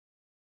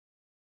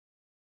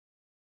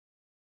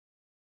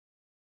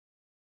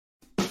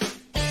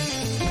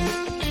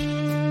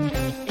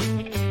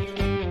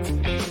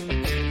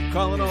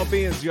Calling all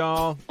beings,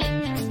 y'all.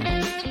 Let's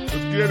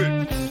get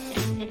it.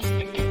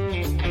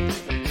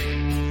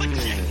 Put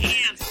your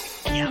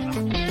hands together.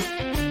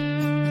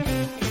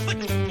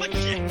 Put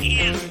your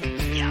hands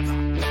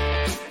together.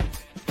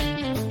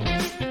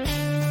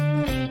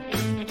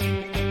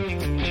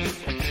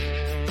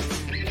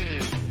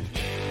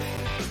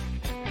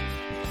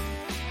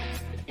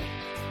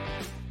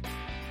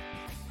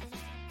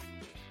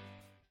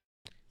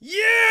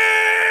 Yeah!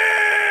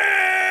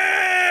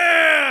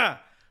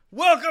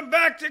 Welcome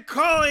back to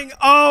Calling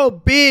All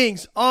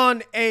Beings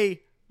on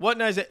a, what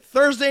night is it?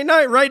 Thursday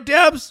night, right,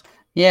 Debs?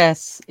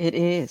 Yes, it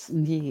is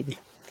indeed.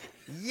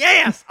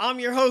 Yes! I'm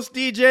your host,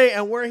 DJ,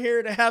 and we're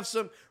here to have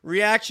some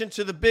reaction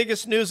to the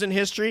biggest news in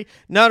history.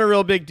 Not a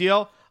real big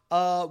deal.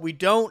 We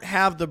don't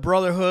have the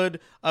brotherhood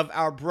of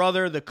our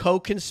brother, the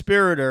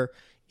co-conspirator,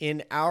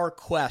 in our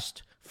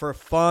quest for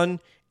fun,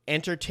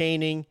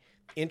 entertaining,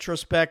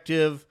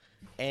 introspective,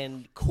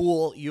 and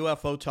cool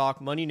UFO talk.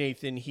 Money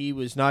Nathan, he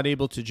was not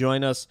able to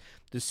join us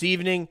this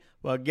evening.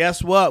 Well,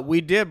 guess what?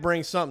 We did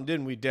bring something,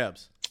 didn't we,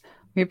 Debs?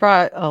 We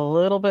brought a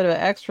little bit of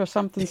extra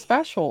something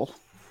special.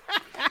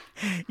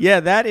 Yeah,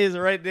 that is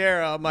right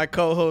there. My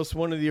co-host,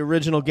 one of the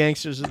original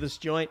gangsters of this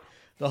joint,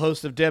 the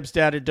host of Deb's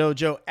Data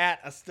Dojo at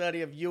A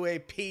Study of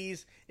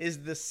UAPs, is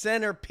the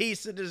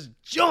centerpiece of this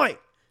joint.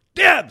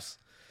 Debs!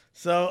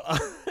 So,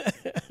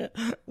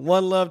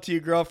 one love to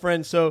your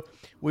girlfriend. So,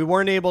 we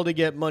weren't able to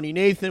get Money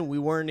Nathan. We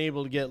weren't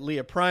able to get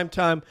Leah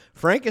Primetime.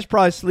 Frank is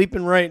probably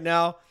sleeping right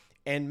now.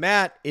 And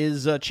Matt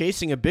is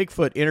chasing a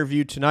Bigfoot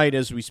interview tonight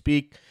as we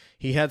speak.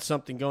 He had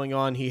something going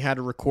on. He had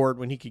to record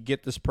when he could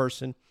get this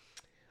person.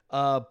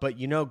 But,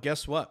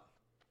 guess what?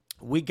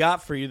 We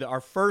got for you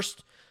our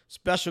first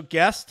special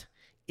guest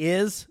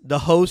is the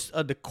host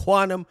of the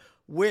Quantum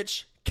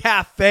Witch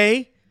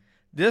Cafe.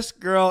 This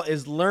girl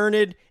is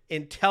learned,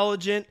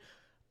 intelligent,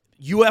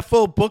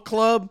 UFO book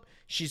club.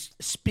 She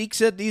speaks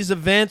at these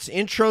events,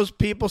 intros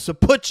people. So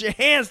put your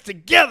hands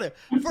together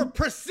for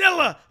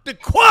Pricilla, the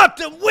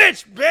Quantum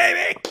Witch,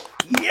 baby.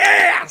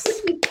 Yes.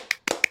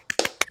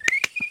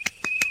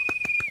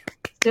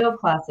 Still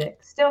classic.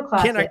 Still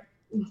classic. Can I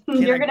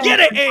get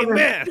it?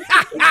 Amen.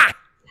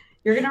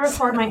 You're going to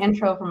record my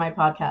intro for my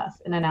podcast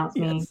and announce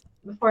me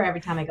before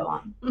every time I go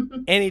on.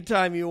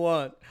 Anytime you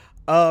want.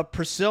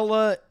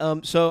 Pricilla,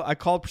 so I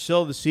called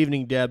Pricilla this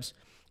evening, Debs,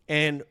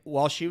 and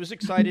while she was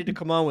excited to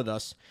come on with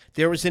us,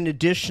 there was an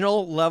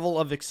additional level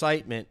of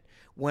excitement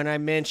when I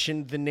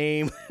mentioned the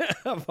name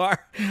of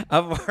our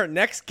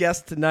next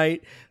guest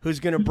tonight, who's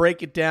going to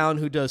break it down,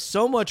 who does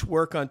so much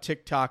work on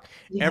TikTok.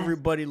 Yes.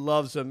 Everybody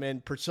loves him,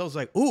 and Priscilla's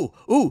like, ooh,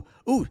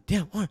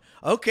 damn, one.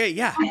 Okay,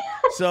 yeah.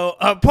 So,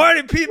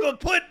 party people,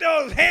 put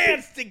those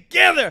hands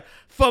together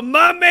for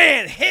my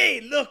man.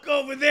 Hey, look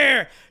over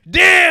there,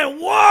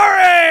 Dan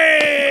Warren.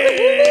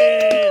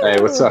 Hey,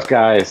 what's up,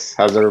 guys?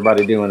 How's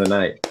everybody doing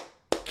tonight?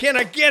 Can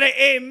I get an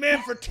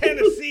amen for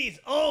Tennessee's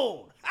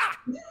own?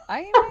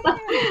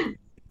 Amen.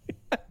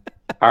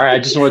 All right, I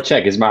just want to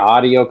check. Is my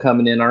audio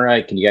coming in all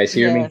right? Can you guys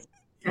hear me?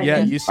 Yeah,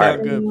 you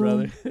sound good,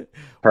 brother. Perfect,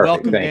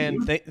 Welcome,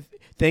 thank man.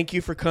 Thank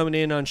you for coming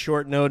in on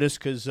short notice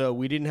because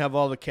we didn't have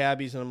all the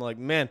cabbies, and I'm like,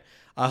 man,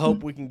 I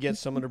hope we can get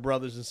some of the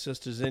brothers and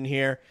sisters in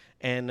here,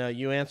 and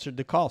you answered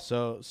the call.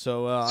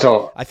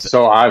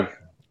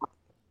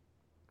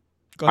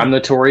 I'm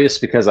notorious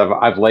because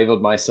I've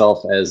labeled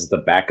myself as the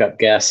backup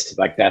guest.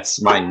 Like,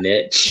 that's my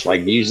niche.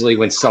 Like, usually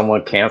when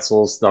someone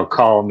cancels, they'll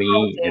call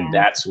me, and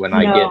that's when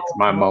I get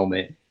my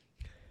moment.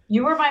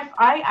 You were the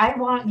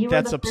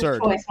absurd.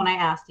 First choice when I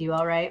asked you,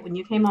 all right? When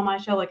you came on my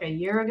show like a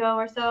year ago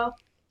or so,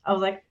 I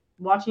was like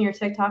watching your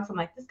TikToks. I'm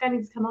like, this guy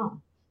needs to come on.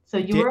 So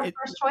you were a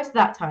first choice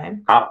that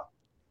time.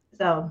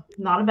 So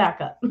not a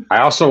backup. I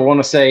also want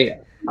to say,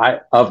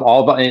 of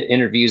all the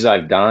interviews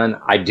I've done,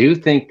 I do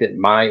think that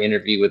my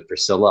interview with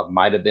Pricilla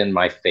might have been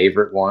my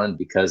favorite one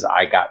because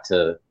I got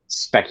to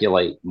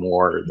speculate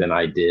more than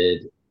I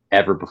did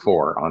ever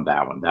before on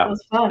that one. That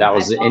was fun. That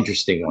was an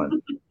interesting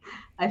one.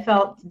 I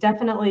felt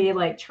definitely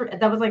like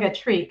that was like a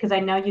treat because I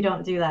know you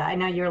don't do that. I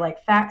know you're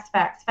like facts,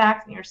 and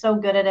you're so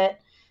good at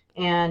it.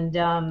 And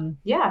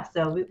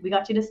so we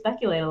got you to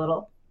speculate a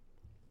little.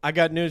 I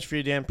got news for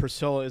you, Dan.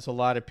 Pricilla is a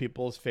lot of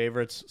people's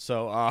favorites,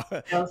 so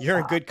you're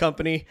in good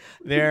company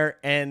there.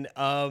 And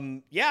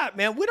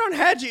man, we don't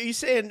had you. You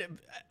saying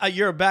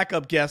you're a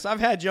backup guest? I've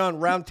had you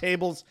on round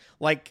tables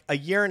like a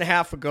year and a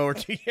half ago or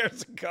 2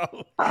 years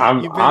ago.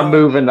 I'm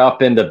moving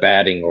up into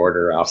batting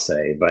order, I'll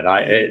say, but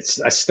I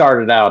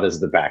started out as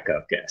the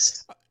backup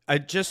guest.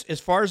 As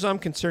far as I'm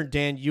concerned,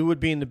 Dan, you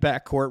would be in the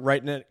backcourt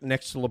right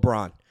next to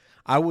LeBron.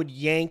 I would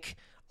yank.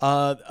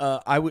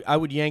 I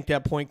would yank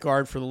that point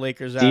guard for the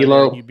Lakers out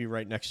D-Lo. and you'd be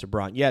right next to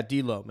Bron. Yeah,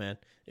 D-Lo, man.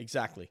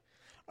 Exactly.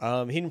 He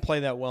didn't play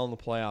that well in the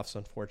playoffs,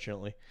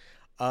 unfortunately.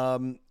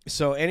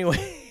 So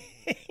anyway,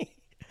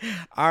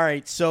 all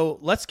right. So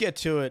let's get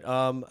to it.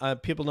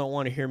 People don't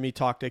want to hear me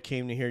talk. They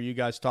came to hear you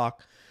guys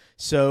talk.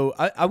 So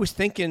I was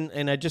thinking,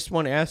 and I just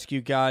want to ask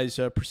you guys,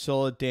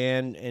 Pricilla,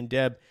 Dan, and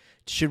Deb,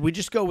 should we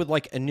just go with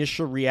like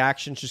initial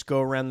reactions? Just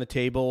go around the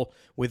table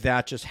with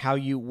that, just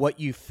what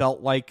you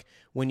felt like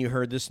when you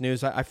heard this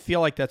news. I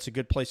feel like that's a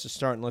good place to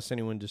start, unless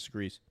anyone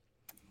disagrees.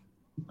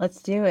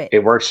 Let's do it.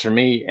 It works for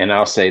me, and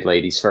I'll say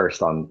ladies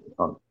first on.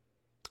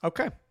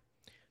 Okay.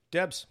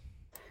 Debs.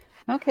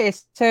 Okay,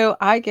 so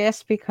I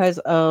guess because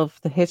of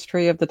the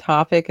history of the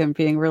topic and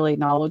being really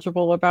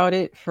knowledgeable about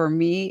it, for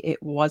me,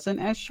 it wasn't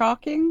as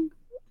shocking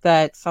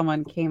that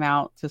someone came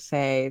out to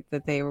say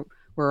that they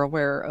were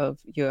aware of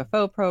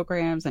UFO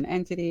programs and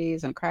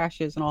entities and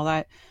crashes and all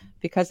that,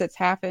 because it's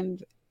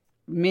happened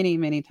many,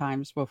 many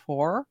times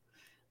before.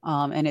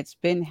 And it's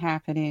been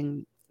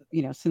happening,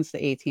 since the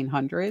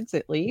 1800s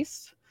at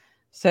least.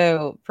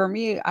 So for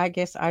me, I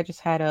guess I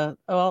just had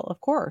well, of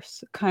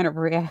course, kind of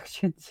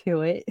reaction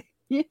to it.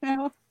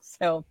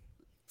 So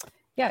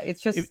yeah,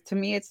 it's just, to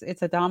me, it's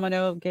a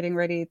domino getting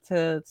ready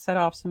to set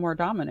off some more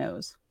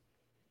dominoes.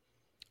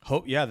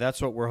 Yeah,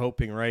 that's what we're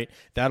hoping, right?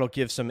 That'll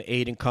give some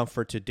aid and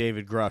comfort to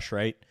David Grusch,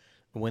 right?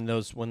 When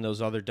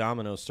those other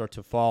dominoes start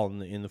to fall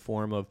in the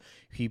form of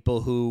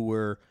people who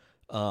were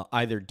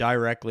either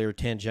directly or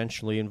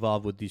tangentially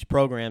involved with these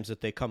programs, that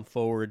they come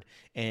forward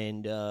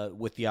and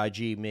with the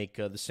IG make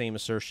the same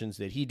assertions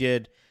that he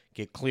did,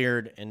 get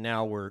cleared, and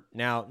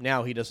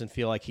now he doesn't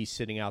feel like he's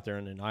sitting out there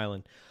on an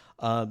island.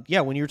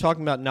 When you were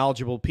talking about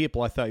knowledgeable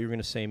people, I thought you were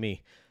going to say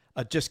me.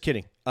 Just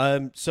kidding.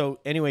 So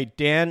anyway,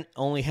 Dan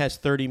only has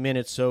 30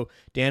 minutes. So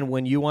Dan,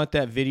 when you want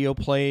that video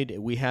played,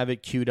 we have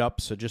it queued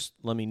up. So just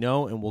let me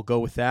know and we'll go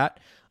with that.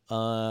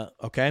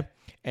 Okay.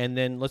 And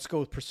then let's go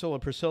with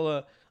Pricilla.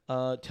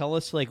 Pricilla, tell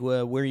us like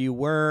where you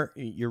were,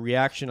 your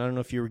reaction. I don't know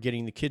if you were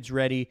getting the kids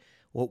ready.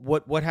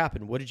 What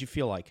happened? What did you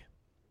feel like?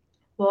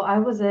 Well, I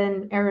was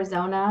in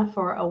Arizona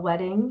for a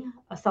wedding,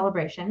 a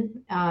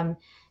celebration.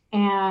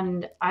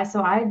 And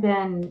I'd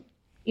been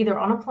either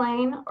on a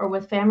plane or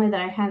with family that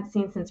I hadn't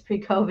seen since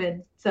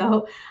pre-COVID.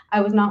 So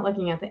I was not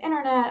looking at the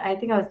internet. I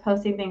think I was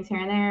posting things here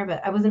and there,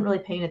 but I wasn't really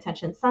paying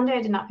attention. Sunday,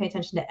 I did not pay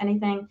attention to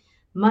anything.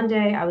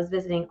 Monday, I was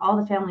visiting all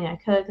the family I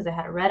could because I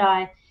had a red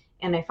eye.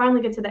 And I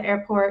finally get to the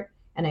airport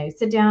and I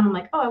sit down. I'm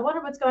like, oh, I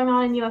wonder what's going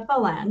on in UFO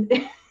land.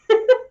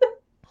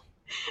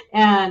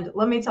 And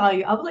let me tell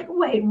you, I was like,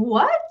 wait,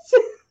 what?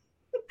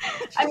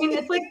 I mean,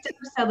 it's like Deb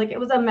said, like it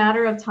was a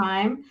matter of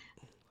time.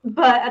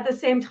 But at the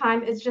same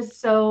time, it's just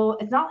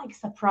it's not like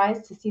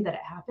surprised to see that it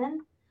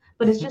happened,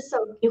 but it's just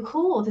so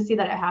cool to see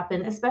that it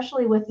happened,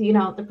 especially with,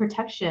 the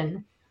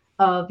protection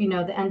of, the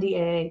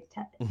NDA,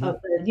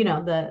 of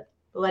the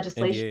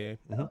legislation.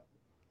 NDAA.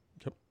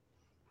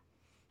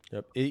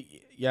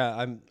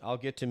 Yep. I'll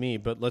get to me,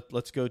 but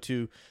let's go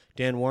to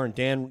Dan Warren.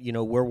 Dan,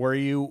 where were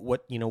you?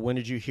 When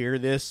did you hear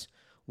this?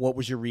 What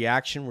was your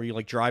reaction? Were you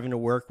like driving to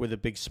work with a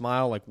big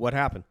smile? Like what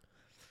happened?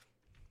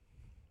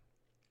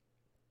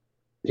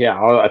 Yeah,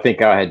 I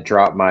think I had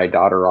dropped my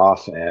daughter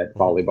off at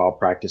volleyball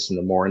practice in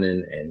the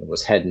morning and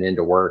was heading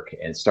into work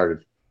and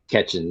started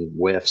catching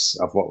whiffs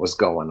of what was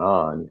going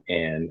on.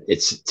 And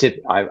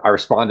I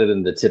responded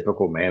in the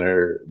typical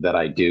manner that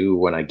I do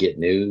when I get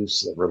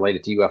news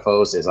related to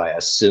UFOs, is I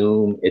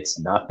assume it's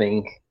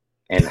nothing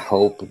and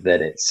hope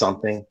that it's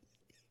something.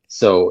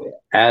 So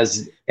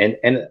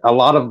and a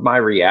lot of my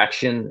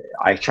reaction,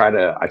 I try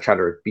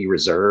to be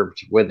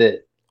reserved with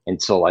it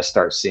until I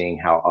start seeing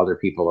how other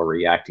people are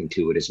reacting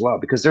to it as well,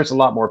 because there's a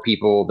lot more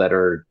people that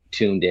are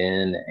tuned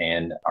in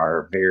and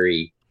are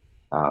very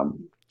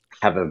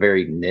have a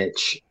very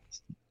niche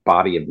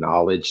body of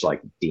knowledge,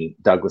 like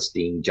Douglas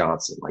Dean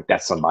Johnson. Like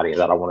that's somebody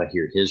that I want to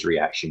hear his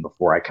reaction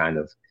before I kind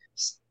of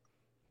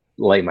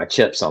lay my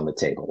chips on the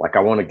table. Like I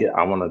want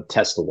to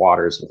test the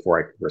waters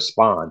before I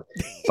respond.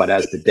 But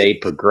as the day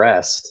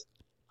progressed,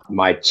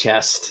 my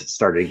chest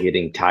started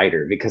getting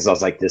tighter because I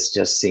was like, this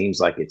just seems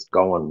like it's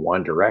going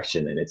one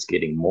direction and it's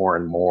getting more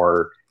and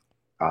more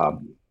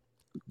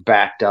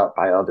backed up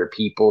by other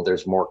people.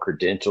 There's more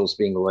credentials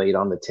being laid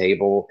on the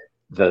table.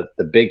 The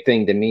big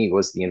thing to me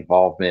was the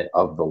involvement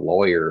of the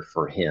lawyer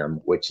for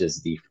him, which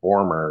is the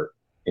former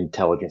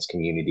intelligence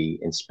community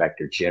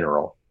inspector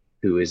general,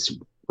 who is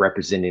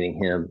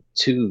representing him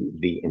to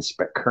the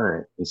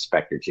current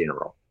inspector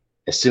general.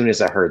 As soon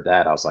as I heard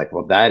that, I was like,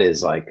 well, that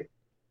is like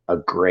a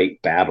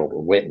great battle to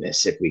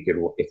witness if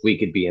we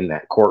could be in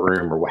that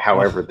courtroom or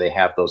however they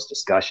have those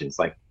discussions.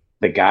 Like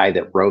the guy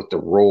that wrote the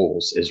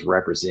rules is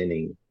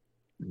representing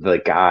the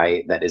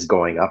guy that is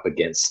going up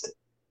against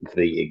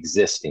the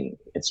existing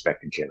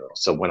inspector general.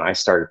 So when I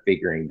started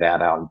figuring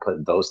that out and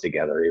putting those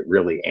together, it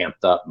really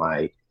amped up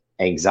my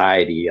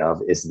anxiety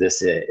of, is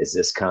this it? Is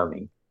this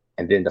coming?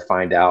 And then to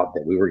find out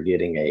that we were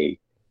getting a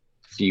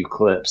few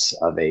clips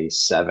of a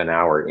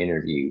 7-hour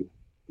interview,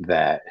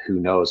 that who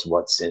knows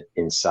what's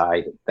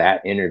inside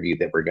that interview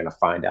that we're going to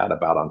find out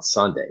about on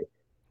Sunday.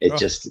 It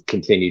just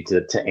continued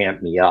to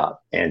amp me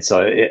up. And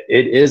so it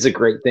is a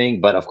great thing.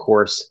 But of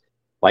course,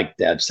 like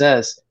Deb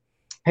says,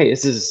 hey,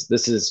 this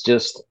is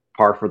just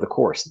par for the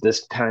course.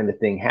 This kind of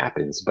thing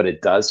happens, but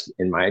it does,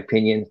 in my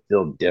opinion,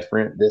 feel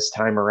different this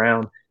time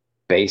around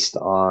based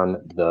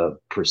on the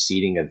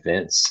preceding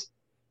events,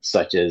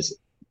 such as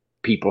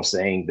people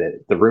saying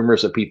that the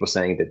rumors of people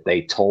saying that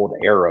they told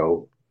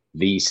Arrow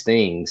these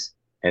things,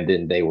 and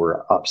then they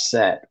were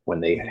upset when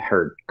they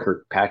heard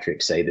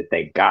Kirkpatrick say that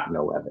they got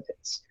no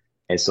evidence.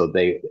 And so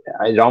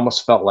it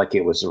almost felt like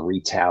it was a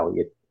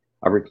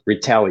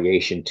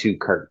retaliation to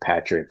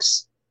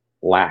Kirkpatrick's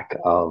lack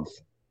of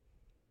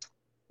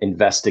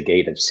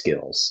investigative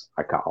skills.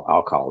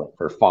 I'll call it,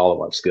 or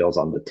follow-up skills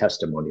on the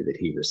testimony that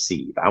he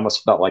received. I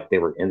almost felt like they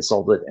were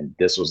insulted, and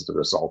this was the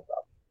result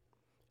of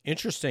it.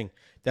 Interesting.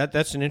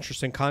 That's an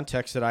interesting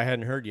context that I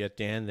hadn't heard yet,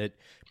 Dan, that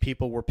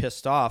people were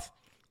pissed off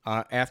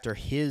after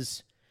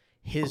his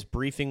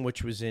briefing,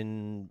 which was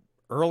in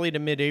early to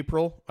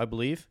mid-April, I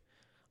believe,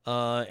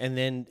 and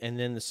then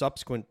the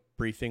subsequent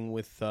briefing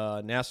with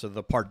NASA,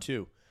 the part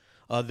 2.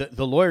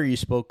 The lawyer you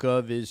spoke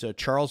of is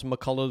Charles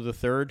McCullough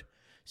III,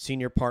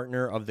 senior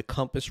partner of the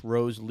Compass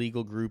Rose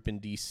Legal Group in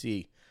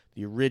D.C.,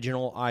 the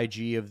original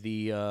IG of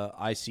the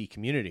IC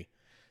community.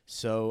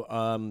 So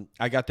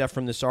I got that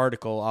from this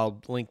article. I'll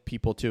link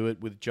people to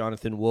it with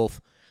Jonathan Wolf.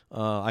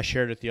 I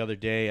shared it the other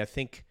day. I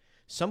think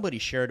somebody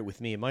shared it with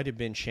me. It might have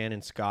been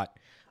Shannon Scott,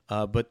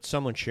 but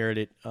someone shared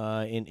it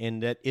in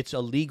that it's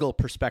a legal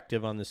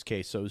perspective on this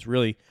case. So it was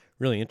really,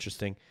 really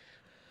interesting.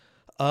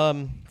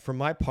 For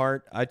my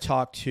part, I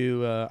talked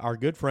to our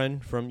good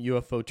friend from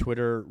UFO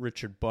Twitter,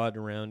 Richard Budd,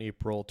 around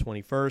April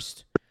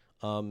 21st.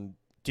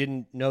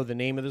 Didn't know the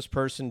name of this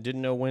person,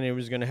 didn't know when it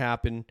was going to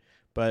happen,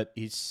 but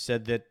he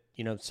said that,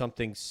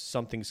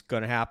 something's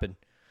going to happen.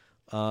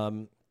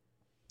 And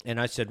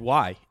I said,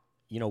 why?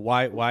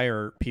 Why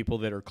are people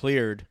that are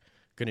cleared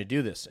going to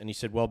do this? And he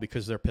said, well,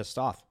 because they're pissed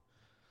off,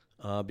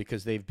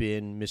 because they've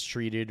been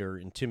mistreated or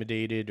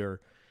intimidated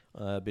or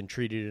been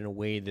treated in a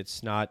way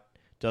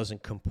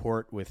doesn't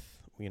comport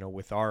with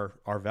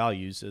our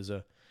values as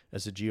a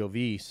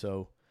GOV.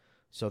 So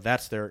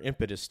that's their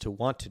impetus to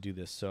want to do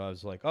this. So I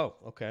was like, oh,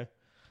 okay.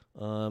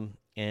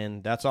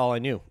 And that's all I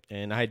knew.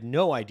 And I had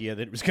no idea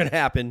that it was going to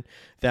happen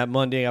that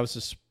Monday. I was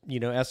just,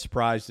 as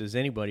surprised as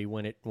anybody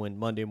when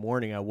Monday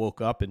morning I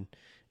woke up and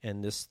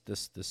this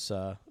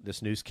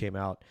news came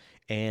out.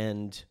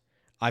 And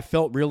I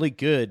felt really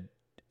good,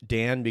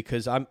 Dan,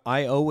 because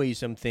I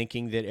always am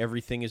thinking that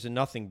everything is a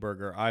nothing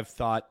burger. I've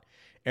thought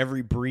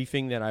every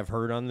briefing that I've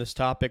heard on this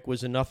topic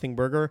was a nothing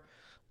burger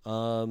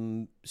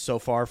so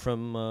far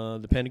from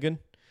the Pentagon.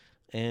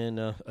 And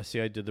I see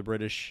I did the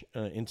British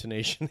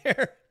intonation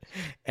there,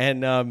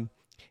 and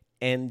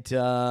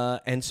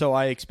so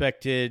I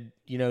expected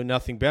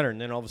nothing better,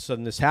 and then all of a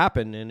sudden this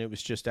happened, and it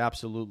was just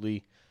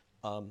absolutely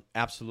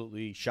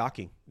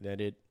shocking that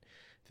it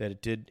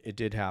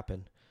did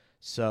happen.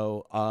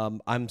 So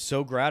I'm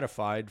so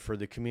gratified for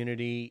the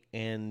community,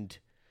 and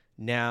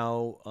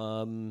now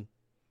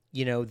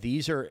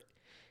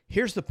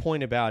here's the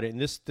point about it, and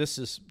this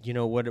is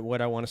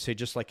what I want to say,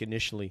 just like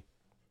initially.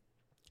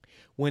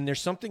 When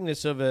there's something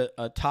that's of a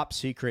top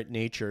secret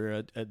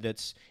nature,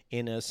 that's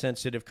in a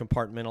sensitive,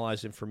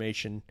 compartmentalized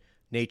information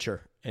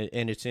nature,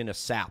 and it's in a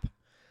SAP,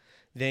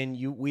 then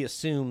we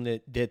assume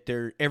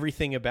that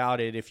everything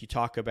about it, if you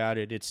talk about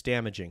it, it's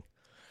damaging.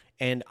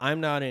 And I've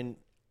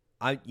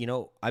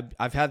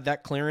had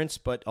that clearance,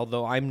 but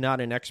although I'm not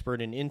an expert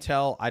in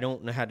intel, I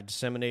don't know how to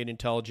disseminate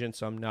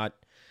intelligence. I'm not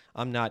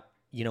an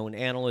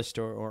analyst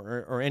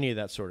or any of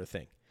that sort of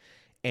thing.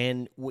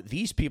 And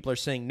these people are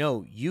saying,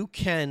 no, you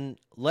can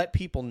let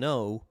people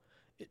know,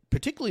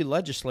 particularly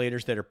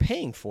legislators that are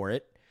paying for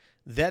it,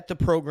 that the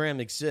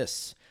program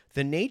exists.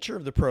 The nature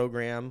of the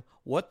program,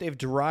 what they've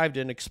derived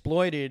and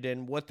exploited,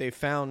 and what they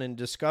found and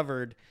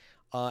discovered,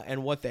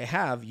 and what they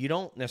have, you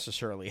don't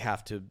necessarily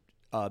have to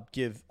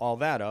give all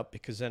that up,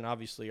 because then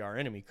obviously our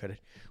enemy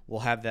will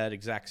have that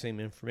exact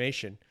same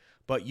information.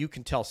 But you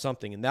can tell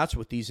something, and that's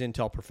what these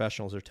intel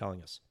professionals are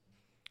telling us.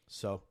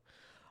 So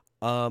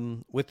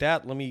with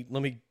that, let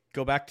me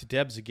go back to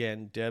Deb's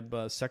again. Deb,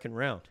 second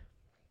round.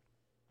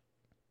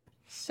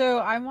 So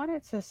I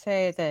wanted to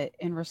say that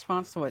in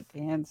response to what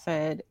Dan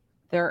said,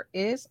 there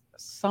is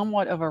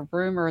somewhat of a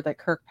rumor that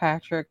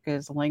Kirkpatrick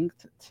is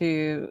linked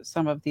to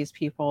some of these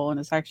people and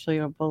is actually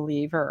a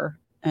believer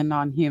in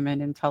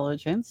non-human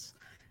intelligence.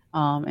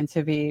 And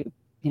to be,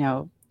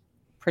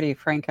 pretty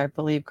frank, I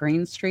believe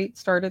Green Street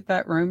started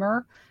that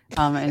rumor.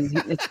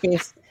 And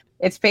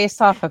it's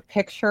based off a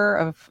picture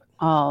of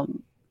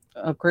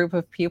a group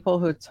of people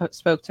who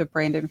spoke to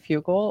Brandon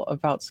Fugel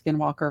about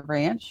Skinwalker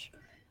Ranch.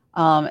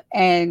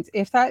 And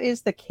if that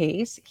is the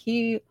case,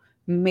 he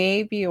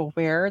may be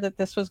aware that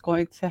this was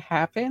going to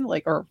happen,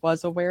 or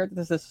was aware that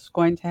this was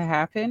going to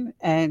happen,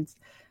 and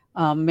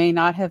may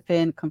not have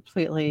been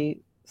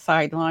completely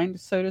sidelined,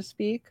 so to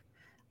speak.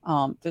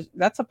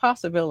 That's a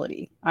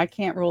possibility. I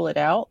can't rule it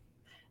out.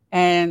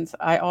 And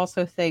I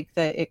also think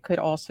that it could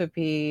also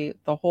be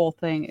the whole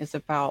thing is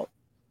about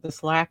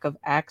this lack of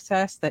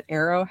access that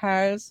Arrow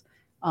has,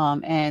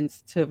 and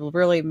to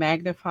really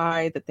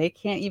magnify that they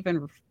can't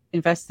even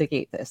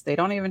investigate this. They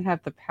don't even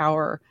have the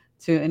power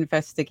to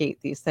investigate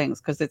these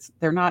things because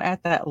they're not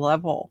at that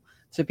level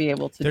to be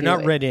able to. They're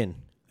not read in.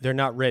 They're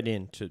not read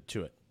in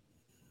to it.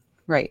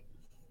 Right.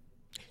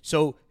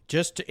 So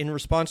just in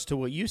response to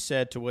what you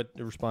said,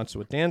 in response to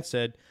what Dan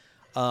said,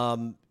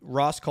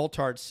 Ross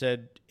Coulthard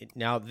said,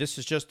 now this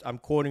is just, I'm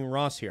quoting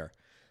Ross here,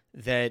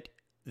 that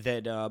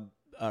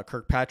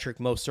Kirkpatrick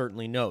most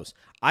certainly knows.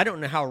 I don't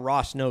know how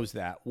Ross knows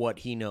what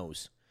he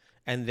knows.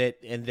 And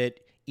that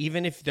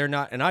even if they're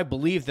not, and I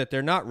believe that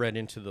they're not read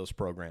into those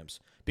programs,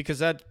 because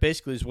that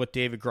basically is what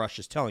David Grusch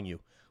is telling you.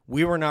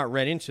 We were not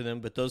read into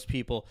them, but those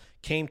people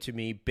came to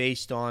me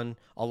based on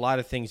a lot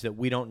of things that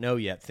we don't know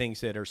yet,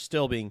 things that are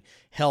still being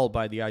held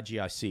by the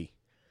IGIC.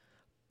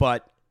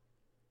 But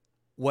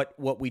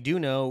what we do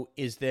know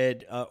is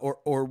that,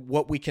 or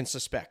what we can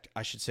suspect,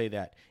 I should say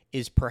that,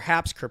 is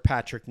perhaps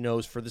Kirkpatrick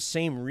knows for the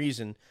same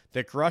reason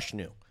that Grusch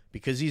knew,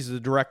 because he's the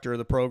director of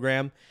the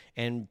program,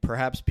 and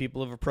perhaps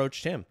people have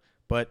approached him.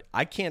 But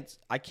I can't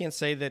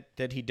say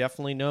that he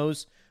definitely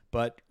knows,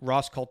 but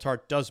Ross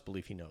Coulthard does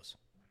believe he knows.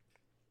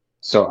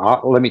 So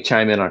let me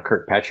chime in on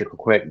Kirkpatrick real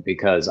quick,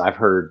 because I've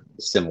heard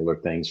similar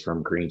things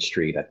from Green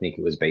Street. I think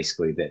it was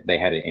basically that they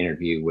had an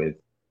interview with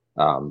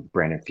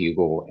Brandon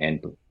Fugel,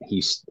 and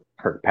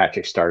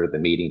Kirkpatrick started the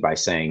meeting by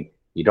saying,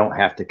 "You don't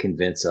have to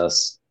convince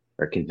us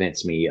or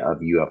convince me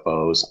of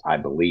UFOs. I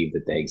believe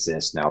that they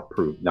exist. Now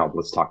prove. Now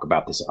let's talk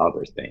about this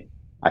other thing."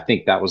 I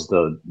think that was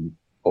the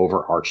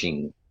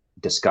overarching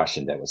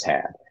discussion that was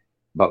had.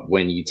 But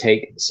when you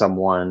take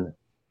someone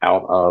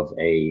out of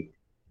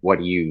what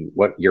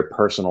your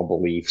personal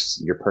beliefs,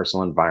 your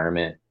personal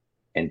environment,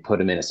 and put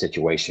them in a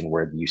situation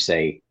where you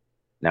say,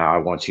 "Now I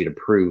want you to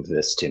prove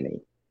this to me."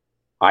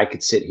 I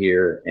could sit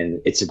here,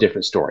 and it's a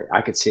different story.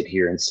 I could sit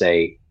here and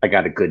say, "I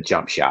got a good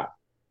jump shot."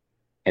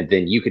 And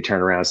then you could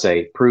turn around and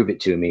say, "Prove it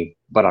to me,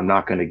 but I'm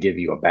not going to give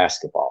you a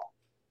basketball."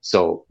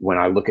 So when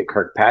I look at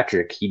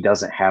Kirkpatrick, he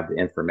doesn't have the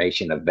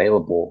information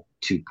available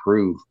to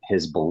prove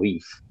his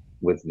belief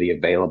with the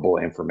available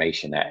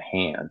information at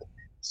hand.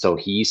 So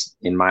he's,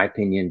 in my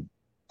opinion,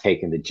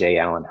 taken the J.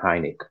 Allen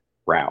Hynek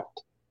route,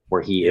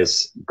 where he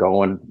is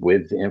going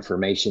with the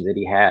information that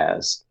he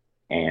has,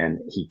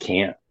 and he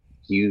can't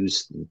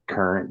use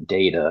current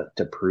data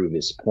to prove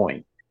his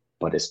point.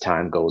 But as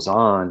time goes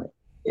on,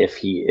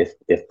 if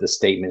the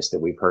statements that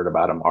we've heard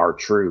about him are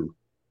true,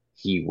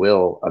 he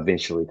will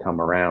eventually come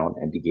around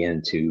and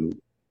begin to,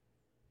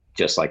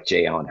 just like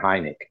J. Allen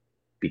Hynek,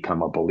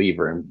 become a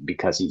believer, and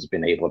because he's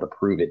been able to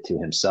prove it to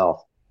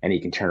himself, and he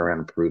can turn around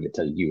and prove it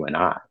to you and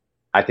I.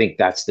 I think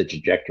that's the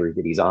trajectory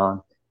that he's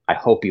on. I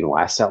hope he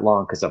lasts that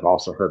long, because I've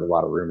also heard a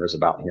lot of rumors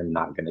about him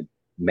not going to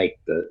make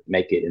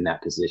it in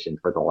that position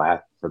for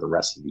the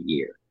rest of the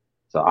year.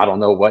 So I don't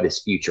know what his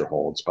future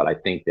holds, but I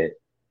think that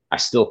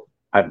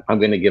I'm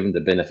going to give him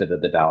the benefit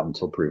of the doubt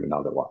until proven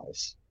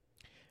otherwise.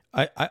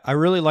 I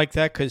really like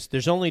that, because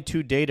there's only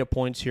two data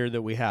points here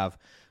that we have.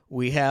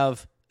 We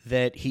have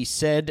that he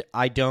said,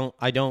 I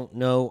don't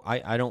know,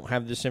 I don't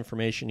have this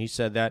information. He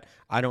said that,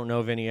 I don't know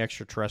of any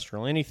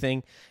extraterrestrial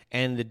anything.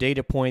 And the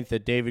data point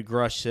that David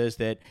Grusch says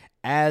that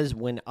as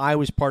when I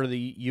was part of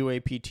the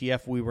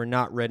UAPTF, we were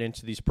not read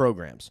into these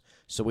programs.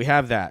 So we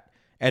have that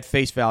at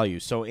face value.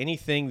 So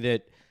anything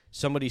that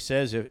somebody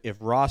says, if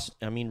Ross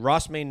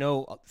may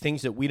know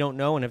things that we don't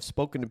know and have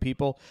spoken to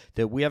people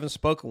that we haven't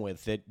spoken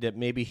with, that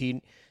maybe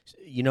he,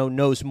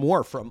 knows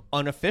more from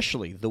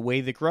unofficially the way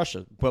that Grusch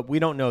is, but we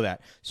don't know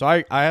that. So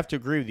I have to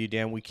agree with you,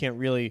 Dan. We can't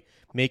really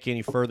make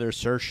any further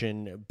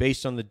assertion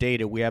based on the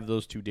data. We have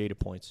those two data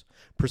points.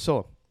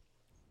 Pricilla.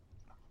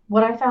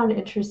 What I found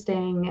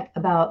interesting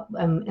about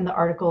in the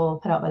article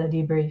put out by the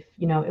debrief,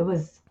 it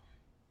was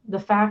the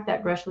fact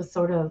that Grusch was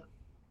sort of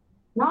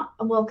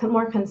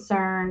more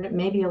concerned,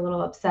 maybe a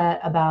little upset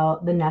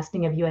about the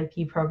nesting of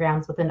UAP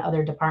programs within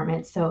other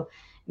departments. So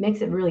it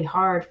makes it really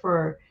hard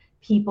for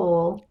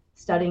people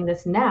studying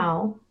this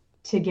now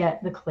to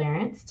get the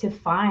clearance, to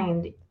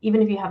find,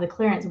 even if you have the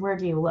clearance, where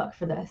do you look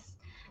for this?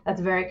 That's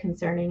very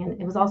concerning.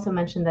 And it was also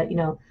mentioned that,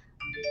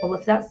 well,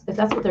 if that's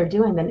what they're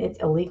doing, then it's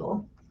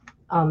illegal.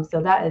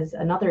 So that is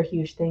another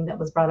huge thing that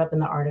was brought up in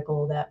the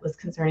article that was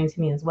concerning to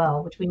me as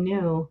well, which we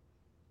knew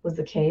was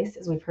the case,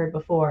 as we've heard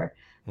before.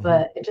 Mm-hmm.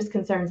 But it just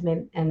concerns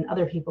me and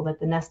other people that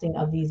the nesting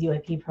of these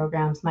UAP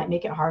programs might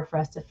make it hard for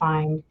us to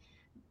find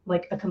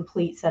like a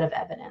complete set of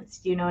evidence.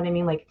 Do you know what I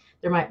mean? Like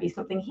there might be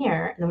something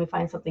here, and then we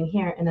find something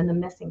here, and then the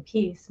missing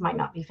piece might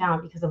not be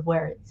found because of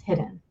where it's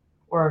hidden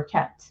or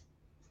kept.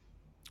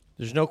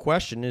 There's no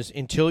question is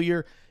until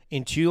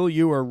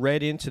you are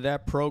read into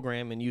that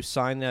program and you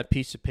sign that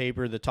piece of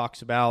paper that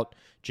talks about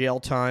jail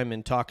time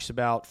and talks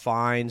about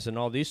fines and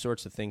all these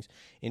sorts of things,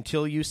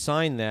 until you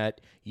sign that,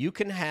 you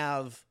can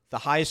have the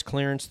highest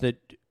clearance that,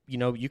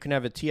 you can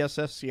have a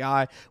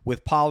TSSCI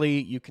with Poly,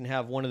 you can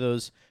have one of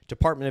those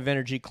Department of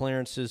Energy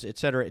clearances, et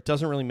cetera. It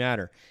doesn't really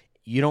matter.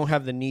 You don't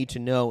have the need to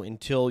know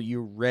until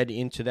you're read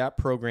into that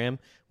program,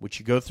 which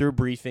you go through a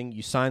briefing,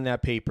 you sign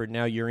that paper,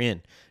 now you're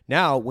in.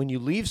 Now, when you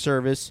leave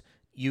service,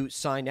 you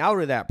sign out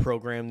of that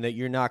program that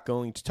you're not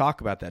going to talk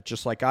about that,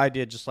 just like I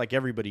did, just like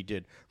everybody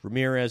did,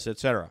 Ramirez, et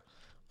cetera.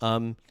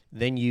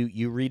 Then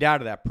you read out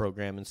of that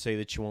program and say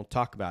that you won't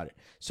talk about it.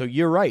 So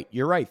you're right.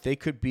 They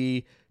could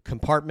be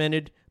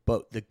compartmented,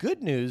 but the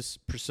good news,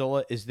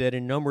 Pricilla, is that a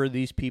number of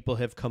these people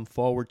have come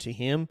forward to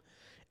him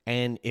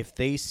and if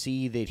they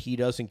see that he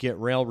doesn't get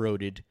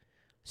railroaded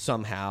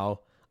somehow,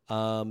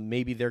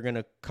 maybe they're going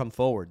to come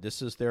forward.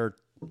 This is their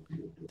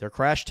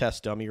crash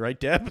test dummy, right,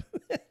 Deb?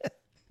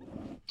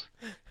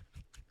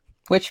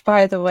 Which,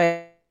 by the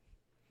way,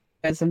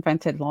 was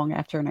invented long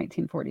after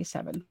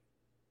 1947.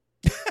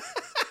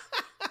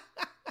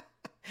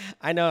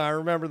 I know. I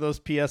remember those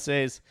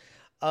PSAs.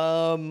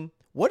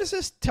 What does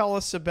this tell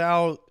us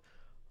about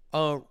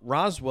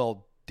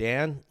Roswell,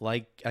 Dan?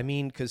 Like, I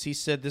mean, because he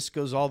said this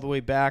goes all the way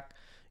back,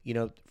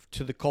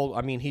 to the cold.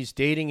 I mean, he's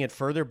dating it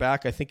further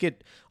back. I think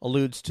it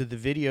alludes to the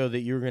video that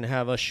you were going to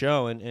have us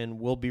show, and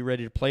we'll be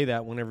ready to play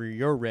that whenever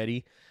you're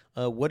ready.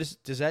 Does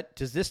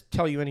this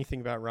tell you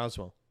anything about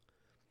Roswell?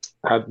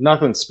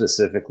 Nothing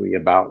specifically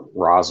about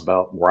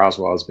Roswell.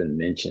 Roswell has been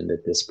mentioned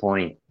at this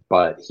point,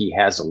 but he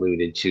has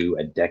alluded to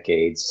a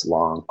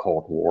decades-long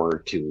Cold War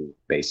to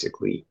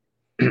basically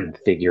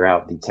figure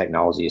out the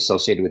technology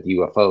associated with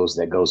UFOs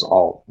that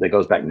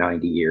goes back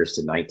 90 years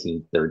to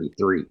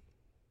 1933.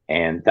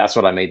 And that's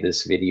what I made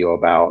this video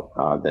about,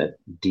 that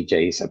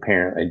DJ's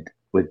apparently,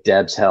 with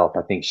Deb's help,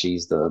 I think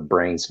she's the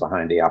brains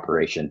behind the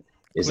operation,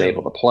 is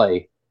able to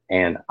play.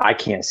 And I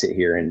can't sit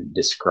here and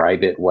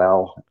describe it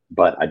well,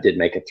 but I did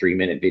make a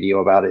 3-minute video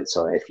about it.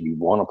 So if you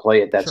want to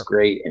play it, that's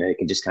great. And it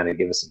can just kind of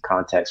give us some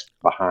context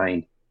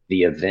behind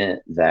the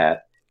event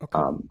that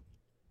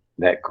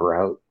that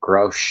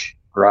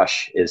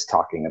Grusch is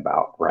talking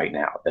about right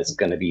now. That's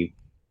going to be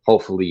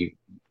hopefully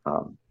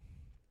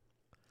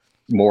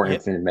more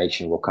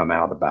information will come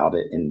out about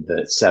it in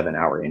the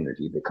 7-hour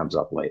interview that comes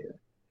up later.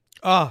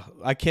 Oh,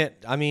 I can't.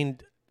 I mean,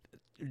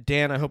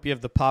 Dan, I hope you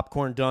have the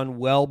popcorn done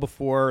well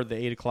before the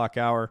 8 o'clock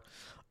hour.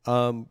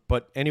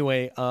 But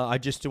anyway, I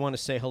just do want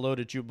to say hello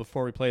to Julie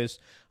before we play this.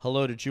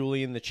 Hello to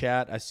Julie in the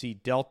chat. I see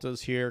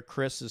Delta's here.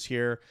 Chris is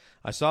here.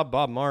 I saw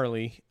Bob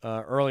Marley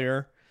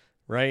earlier,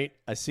 right?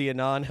 I see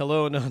Anon.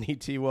 Hello, Anon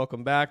ET.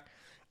 Welcome back.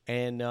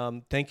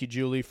 And thank you,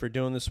 Julie, for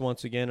doing this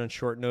once again on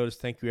short notice.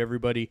 Thank you,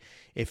 everybody.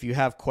 If you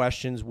have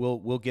questions,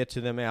 we'll get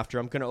to them after.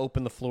 I'm going to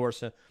open the floor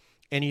so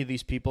any of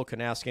these people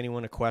can ask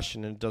anyone a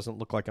question, and it doesn't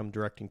look like I'm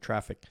directing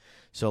traffic.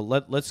 So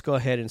let's go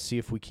ahead and see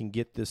if we can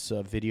get this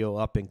video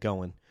up and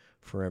going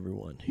for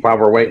everyone. While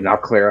we're waiting, I'll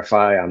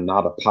clarify. I'm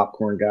not a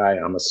popcorn guy.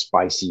 I'm a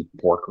spicy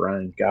pork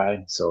rind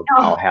guy, so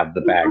I'll have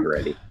the bag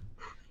ready.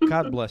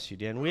 God bless you,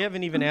 Dan. We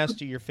haven't even asked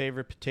you your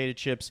favorite potato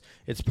chips.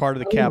 It's part of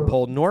the cap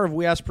poll, nor have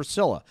we asked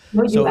Pricilla.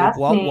 No, so asked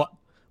me.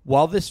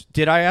 While this,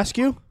 did I ask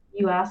you?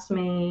 You asked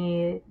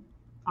me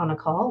on a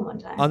call one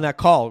time. On that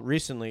call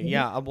recently,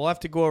 yeah. We'll have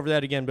to go over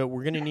that again, but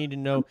we're going to need to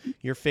know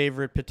your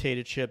favorite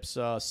potato chips,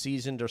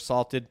 seasoned or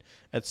salted,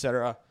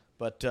 etc.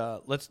 But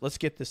let's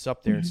get this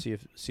up there and see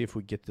if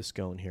we get this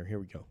going here. Here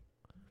we go.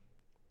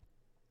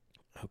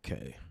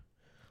 Okay,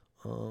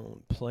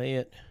 play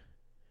it.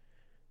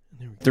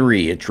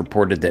 3, it's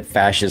reported that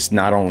fascists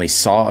not only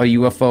saw a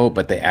UFO,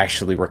 but they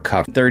actually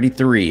recovered.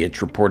 33,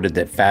 it's reported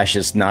that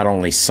fascists not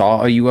only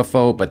saw a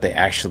UFO, but they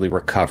actually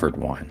recovered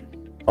one.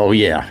 Oh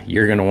yeah,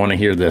 you're going to want to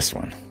hear this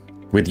one.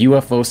 With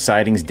UFO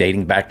sightings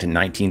dating back to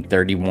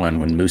 1931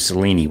 when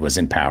Mussolini was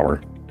in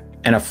power,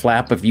 and a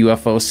flap of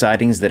UFO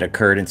sightings that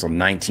occurred until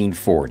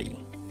 1940,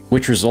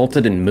 which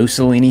resulted in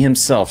Mussolini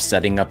himself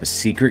setting up a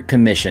secret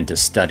commission to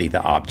study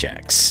the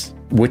objects,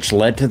 which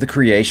led to the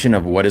creation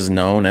of what is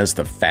known as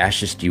the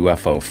Fascist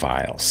UFO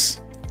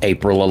Files.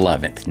 April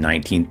 11th,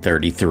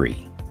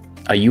 1933.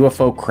 A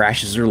UFO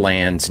crashes or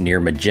lands near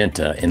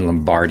Magenta in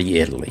Lombardy,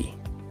 Italy.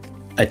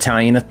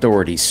 Italian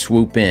authorities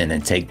swoop in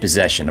and take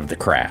possession of the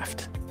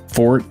craft.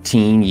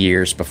 14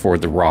 years before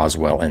the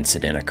Roswell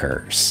incident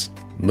occurs,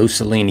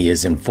 Mussolini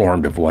is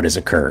informed of what has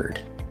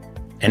occurred,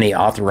 and he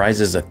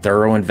authorizes a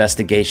thorough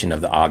investigation of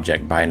the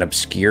object by an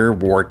obscure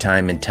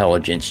wartime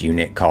intelligence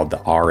unit called the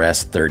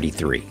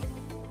RS-33.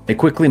 They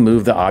quickly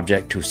move the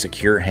object to a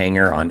secure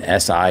hangar on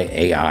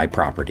SIAI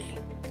property.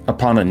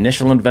 Upon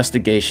initial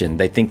investigation,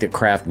 they think the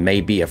craft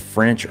may be a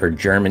French or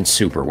German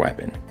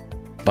superweapon.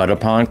 But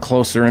upon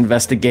closer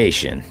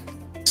investigation,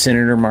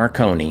 Senator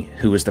Marconi,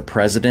 who is the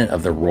president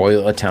of the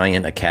Royal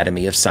Italian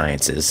Academy of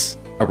Sciences,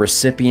 a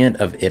recipient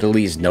of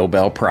Italy's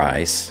Nobel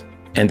Prize,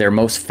 and their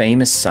most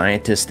famous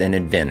scientist and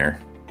inventor,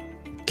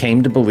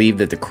 came to believe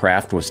that the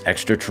craft was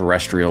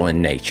extraterrestrial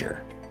in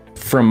nature,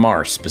 from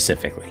Mars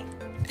specifically,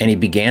 and he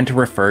began to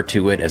refer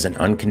to it as an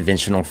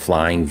unconventional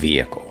flying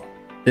vehicle.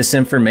 This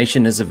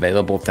information is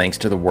available thanks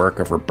to the work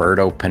of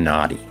Roberto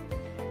Pinotti,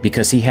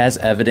 because he has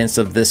evidence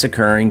of this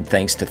occurring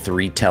thanks to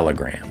 3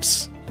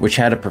 telegrams, which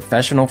had a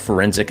professional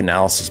forensic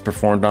analysis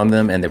performed on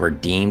them and they were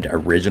deemed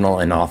original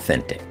and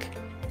authentic.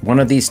 One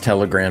of these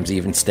telegrams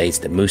even states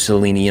that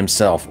Mussolini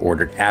himself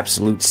ordered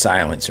absolute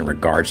silence in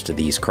regards to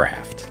these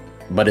craft.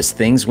 But as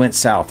things went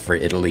south for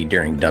Italy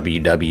during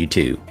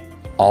WW2,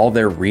 all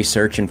their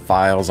research and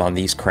files on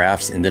these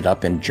crafts ended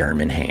up in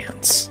German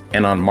hands.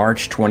 And on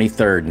March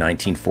 23,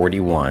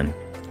 1941,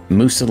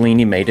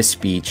 Mussolini made a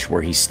speech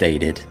where he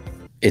stated,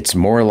 It's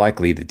more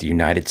likely that the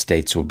United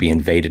States will be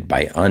invaded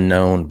by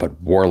unknown but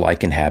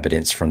warlike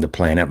inhabitants from the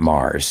planet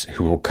Mars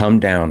who will come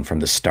down from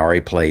the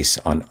starry place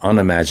on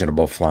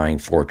unimaginable flying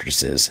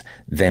fortresses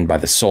than by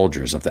the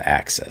soldiers of the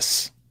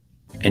Axis.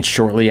 And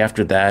shortly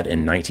after that,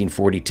 in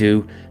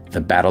 1942,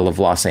 the Battle of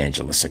Los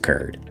Angeles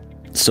occurred.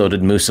 So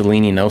did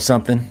Mussolini know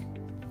something?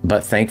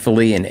 But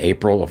thankfully, in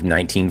April of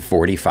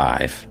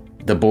 1945,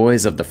 the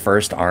boys of the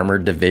 1st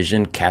Armored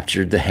Division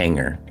captured the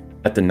hangar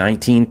that the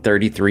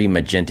 1933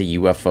 Magenta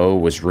UFO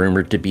was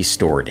rumored to be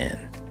stored in,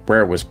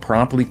 where it was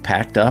promptly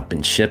packed up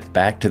and shipped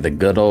back to the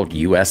good old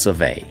US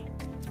of A.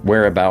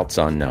 Whereabouts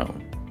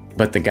unknown.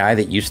 But the guy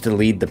that used to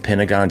lead the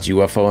Pentagon's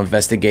UFO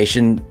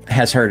investigation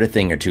has heard a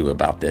thing or two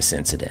about this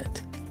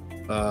incident.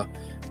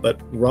 But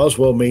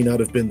Roswell may not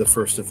have been the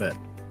first event.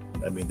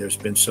 I mean, there's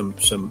been some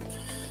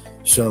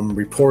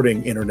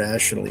reporting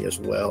internationally as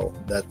well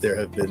that there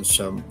have been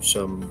some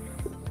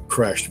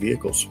crashed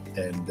vehicles,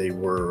 and they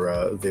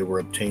were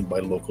obtained by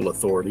local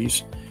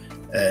authorities,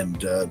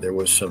 and there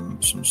was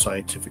some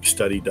scientific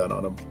study done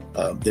on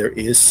them. There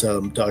is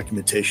some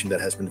documentation that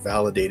has been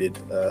validated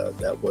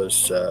that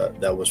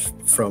was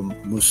from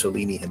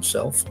Mussolini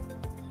himself.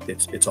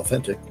 It's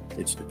authentic.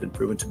 It's been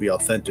proven to be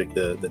authentic,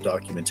 the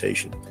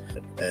documentation.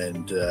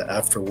 And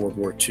after World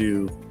War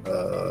II,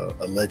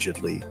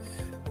 allegedly,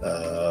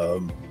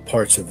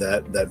 parts of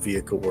that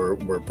vehicle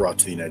were brought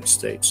to the United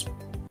States.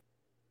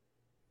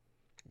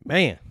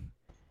 Man,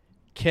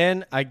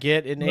 can I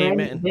get an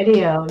amen?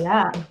 Video,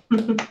 yeah.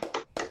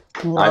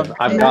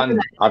 I've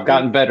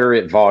gotten better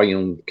at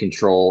volume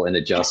control and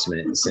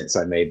adjustment since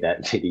I made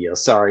that video.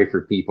 Sorry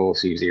for people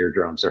whose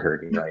eardrums are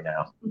hurting right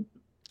now.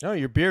 Oh,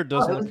 your beard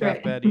doesn't look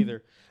half great. bad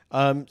either.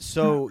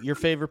 So your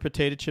favorite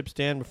potato chips,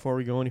 Dan, before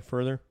we go any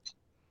further?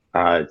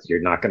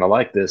 You're not gonna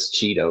like this,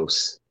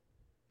 Cheetos.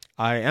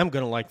 I am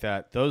going to like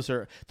that. Those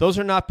are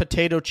not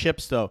potato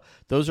chips, though.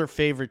 Those are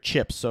favorite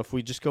chips. So if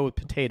we just go with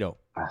potato,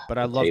 but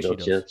I love Potato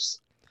Cheetos. chips.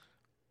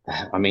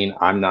 I mean,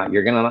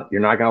 you're not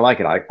gonna like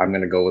it. I'm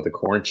gonna go with a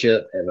corn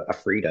chip and a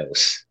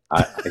Fritos.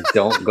 I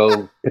don't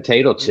go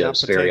potato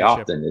chips potato very chip.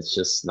 often. It's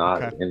just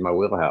not Okay. in my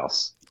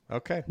wheelhouse.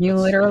 Okay. You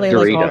That's- literally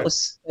like all the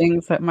Doritos.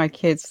 things that my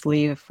kids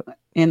leave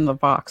in the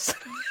box.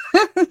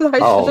 I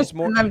Oh. should just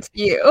send them to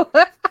you.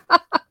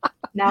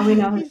 Now we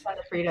know who's on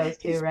the Fritos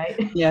too, right?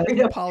 Yeah.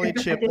 Fritos. Poly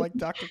chip like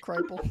Dr.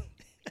 Kreipel.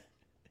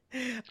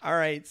 All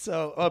right.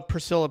 So,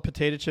 Priscilla,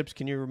 potato chips,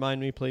 can you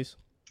remind me, please?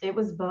 It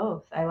was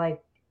both. I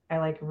like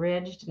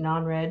ridged,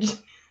 non-ridged.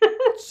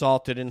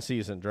 Salted and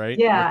seasoned, right?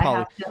 Yeah,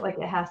 Your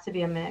it has to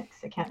be a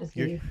mix. It can't just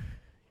be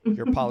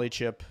your poly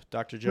chip,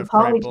 Dr. Jeff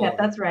poly Kreipel. chip.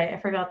 That's right. I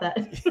forgot that.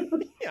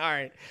 All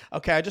right.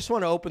 Okay, I just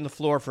want to open the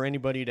floor for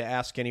anybody to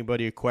ask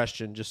anybody a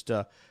question. Just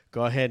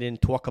go ahead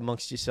and talk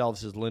amongst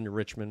yourselves, as Linda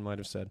Richmond might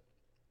have said.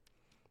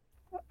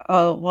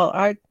 Oh, well,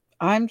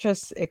 I'm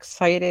just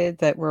excited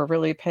that we're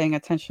really paying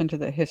attention to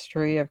the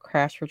history of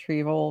crash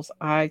retrievals.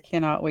 I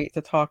cannot wait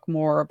to talk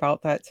more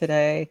about that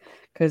today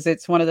because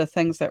it's one of the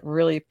things that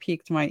really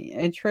piqued my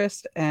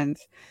interest. And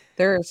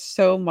there is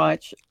so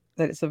much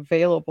that is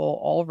available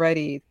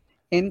already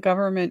in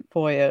government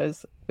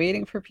FOIAs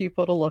waiting for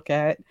people to look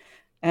at.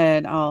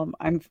 And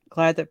I'm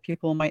glad that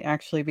people might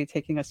actually be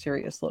taking a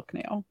serious look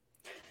now.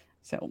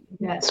 So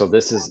Yes. So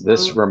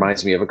this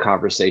reminds me of a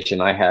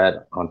conversation I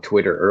had on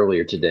Twitter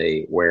earlier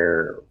today,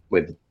 where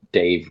with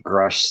Dave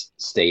Grusch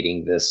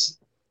stating this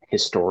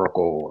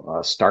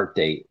historical start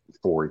date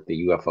for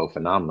the UFO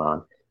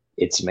phenomenon.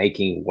 It's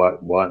making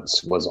what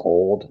once was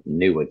old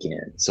new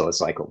again. So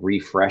it's like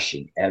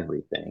refreshing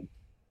everything.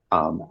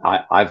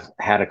 I've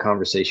had a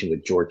conversation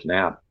with George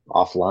Knapp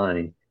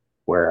offline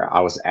where I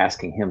was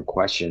asking him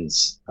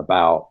questions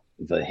about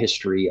the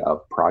history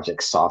of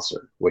Project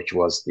Saucer, which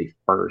was the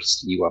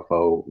first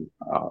UFO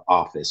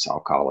office, I'll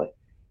call it,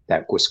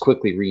 that was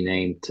quickly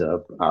renamed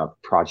to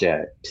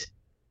Project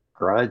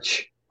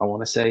Grudge, I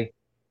want to say.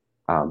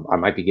 I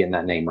might be getting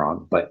that name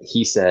wrong, but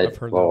he said,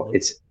 well,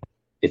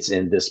 it's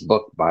in this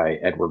book by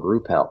Edward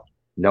Ruppelt.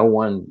 No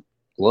one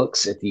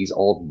looks at these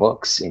old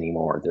books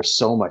anymore. There's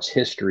so much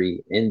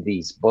history in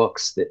these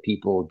books that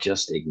people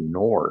just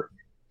ignore.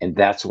 And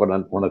that's one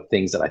of the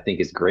things that I think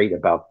is great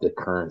about the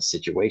current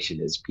situation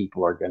is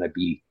people are going to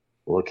be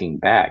looking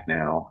back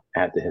now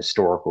at the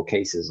historical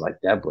cases like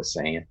Deb was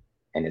saying,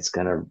 and it's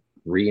going to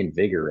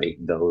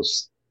reinvigorate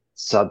those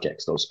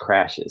subjects, those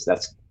crashes.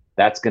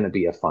 That's going to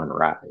be a fun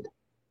ride.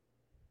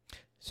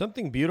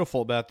 Something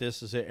beautiful about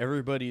this is that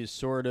everybody is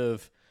sort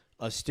of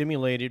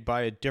stimulated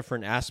by a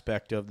different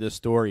aspect of this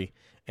story,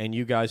 and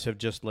you guys have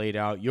just laid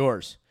out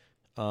yours.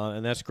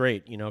 And that's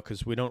great,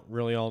 because we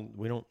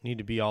don't need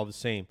to be all the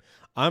same.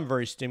 I'm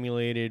very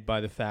stimulated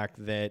by the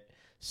fact that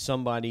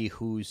somebody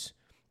who's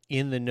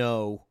in the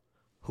know,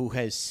 who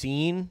has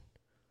seen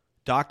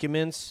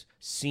documents,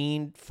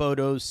 seen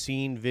photos,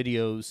 seen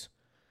videos,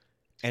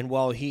 and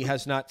while he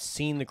has not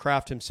seen the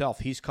craft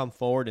himself, he's come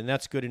forward, and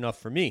that's good enough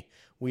for me.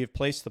 We have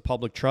placed the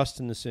public trust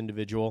in this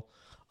individual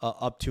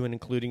up to and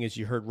including, as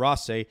you heard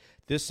Ross say,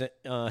 this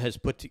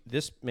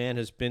man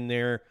has been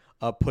there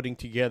putting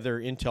together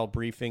intel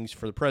briefings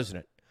for the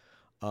president.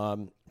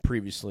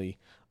 previously.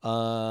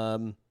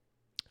 Another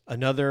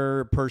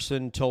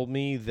person told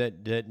me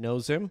that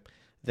knows him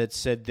that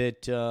said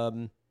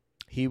that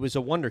he was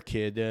a wonder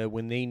kid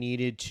when they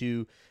needed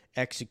to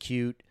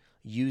execute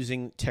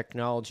using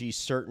technology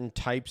certain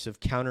types of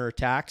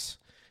counterattacks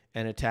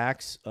and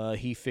attacks.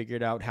 He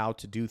figured out how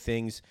to do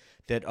things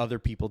that other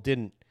people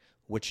didn't,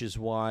 which is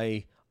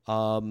why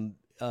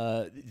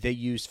they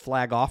used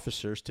flag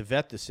officers to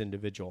vet this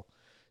individual.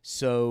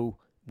 So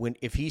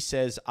if he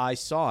says, I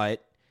saw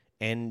it,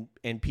 and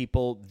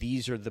people,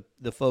 these are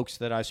the folks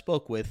that I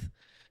spoke with,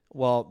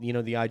 well,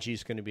 the IG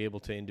is going to be able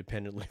to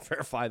independently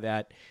verify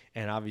that,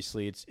 and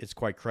obviously it's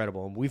quite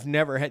credible.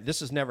 And this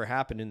has never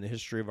happened in the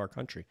history of our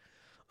country.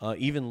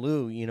 Even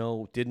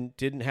Lou,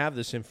 didn't have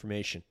this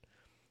information.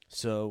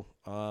 So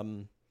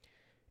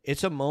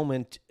it's a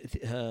moment.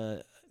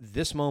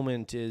 This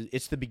moment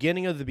it's the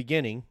beginning of the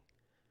beginning.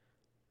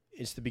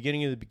 It's the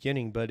beginning of the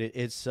beginning, but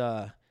it's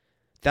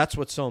that's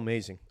what's so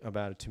amazing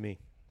about it to me.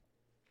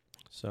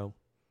 So,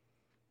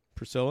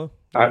 Pricilla,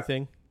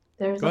 anything?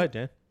 Go ahead,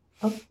 Dan.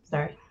 Oh,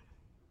 sorry.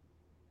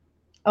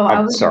 Oh, I'm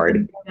I was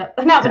sorry. No,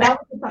 but I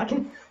was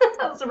talking.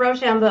 That was a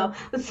Rochambeau.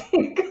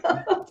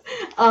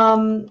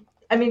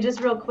 I mean,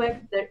 just real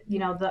quick,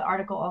 the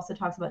article also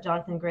talks about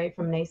Jonathan Gray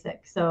from NASIC.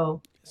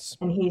 So,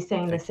 and he's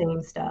saying the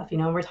same stuff.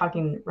 We're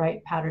talking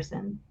Wright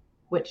Patterson,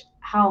 which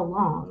how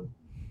long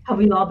have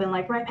we all been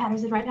like Wright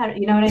Patterson, Wright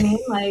Patterson? You know what I mean?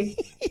 Like,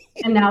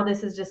 and now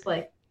this is just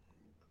like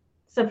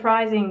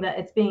surprising that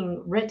it's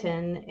being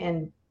written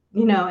and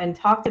and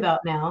talked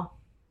about now,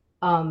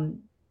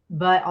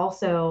 but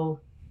also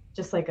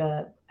just like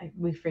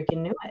we freaking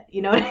knew it.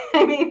 You know what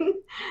I mean?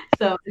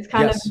 So it's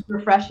kind of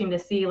refreshing to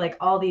see like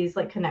all these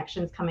like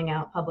connections coming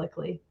out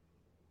publicly.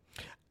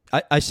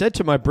 I said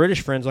to my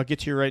British friends, I'll get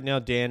to you right now,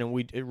 Dan,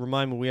 and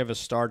remind me we have a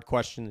starred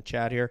question in the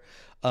chat here.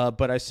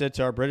 But I said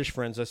to our British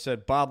friends, I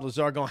said, Bob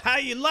Lazar going, how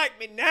you like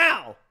me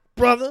now,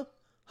 brother?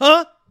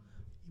 Huh?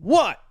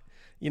 What?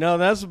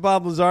 That's what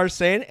Bob Lazar's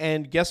saying.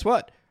 And guess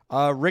what?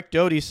 Rick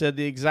Doty said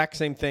the exact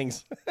same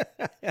things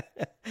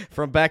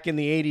from back in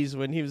the 80s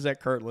when he was at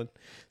Kirtland.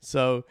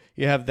 So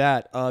you have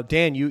that.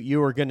 Dan,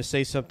 you were going to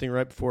say something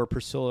right before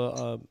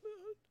Pricilla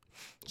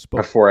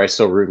spoke. Before I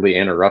so rudely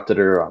interrupted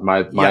her, my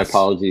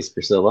apologies,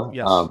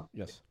 Pricilla.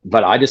 Yes.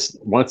 But I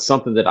just want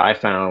something that I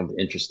found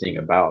interesting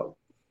about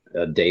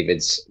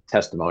David's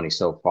testimony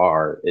so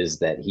far is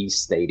that he's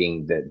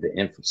stating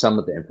that some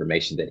of the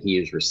information that he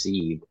has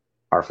received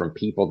are from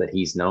people that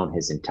he's known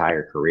his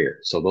entire career.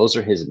 So those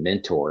are his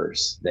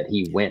mentors that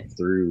he went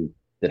through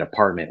the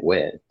department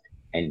with.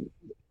 And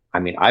I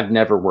mean, I've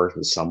never worked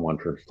with someone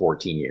for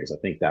 14 years. I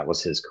think that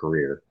was his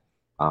career.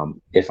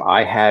 If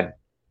I had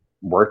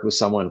worked with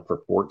someone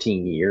for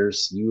 14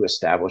 years, you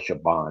establish a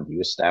bond, you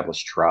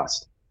establish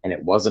trust. And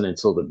it wasn't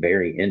until the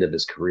very end of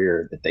his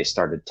career that they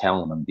started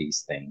telling him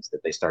these things,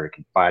 that they started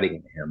confiding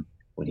in him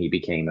when he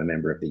became a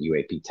member of the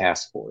UAP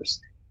task force.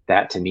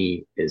 That to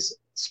me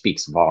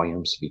speaks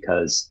volumes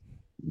because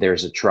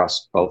there's a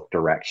trust both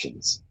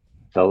directions.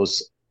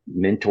 Those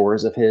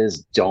mentors of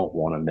his don't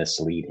want to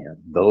mislead him.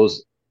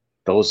 Those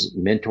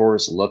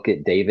mentors look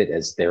at David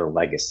as their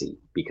legacy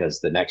because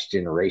the next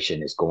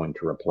generation is going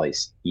to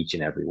replace each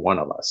and every one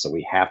of us. So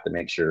we have to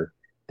make sure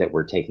that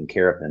we're taking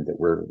care of them, that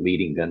we're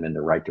leading them in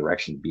the right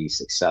direction to be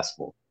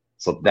successful.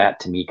 So that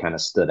to me kind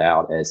of stood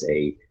out as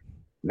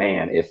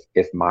man,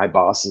 if my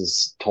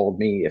bosses told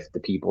me, if the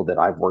people that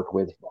I've worked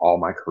with all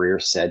my career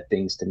said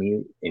things to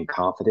me in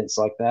confidence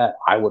like that,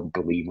 I would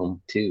believe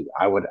them too.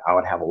 I would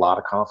have a lot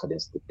of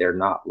confidence that they're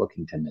not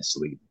looking to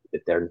mislead,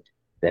 that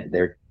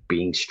they're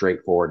being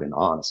straightforward and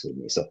honest with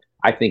me. So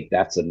I think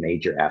that's a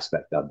major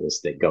aspect of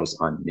this that goes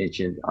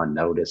unmentioned,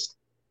 unnoticed,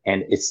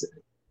 and it's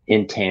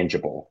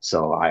intangible.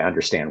 So I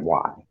understand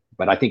why,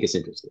 but I think it's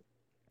interesting.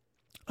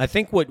 I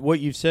think what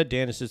you've said,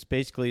 Dan, is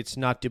it's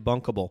not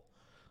debunkable.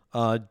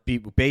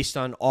 Based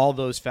on all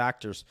those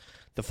factors,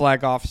 the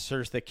flag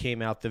officers that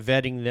came out, the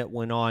vetting that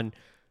went on,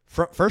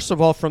 first of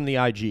all, from the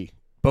IG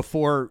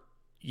before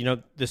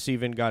this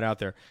even got out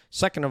there.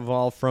 Second of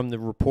all, from the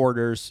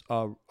reporters,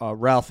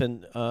 Ralph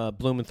and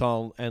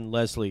Blumenthal and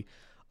Leslie,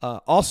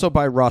 also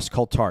by Ross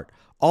Coulthard,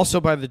 also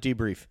by the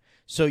debrief.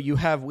 So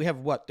we have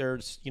what?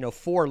 There's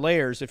 4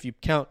 layers. If you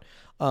count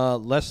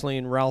Leslie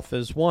and Ralph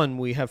as one,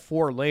 we have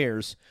 4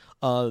 layers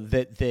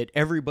that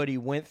everybody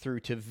went through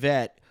to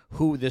vet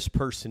who this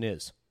person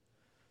is.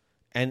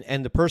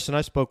 And the person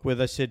I spoke with,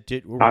 I said,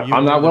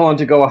 I'm not willing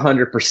to go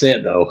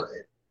 100% though.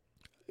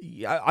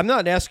 I'm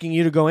not asking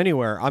you to go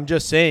anywhere. I'm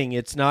just saying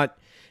it's not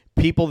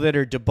people that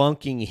are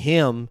debunking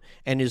him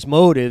and his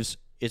motives.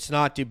 It's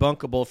not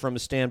debunkable from a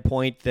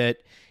standpoint that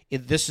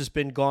this has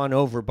been gone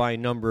over by a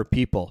number of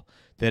people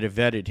that have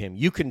vetted him.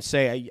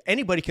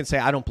 Anybody can say,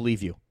 I don't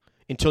believe you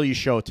until you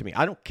show it to me.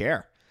 I don't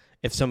care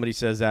if somebody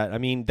says that. I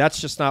mean,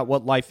 that's just not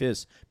what life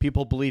is.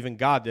 People believe in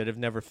God that have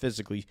never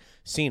physically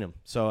seen him.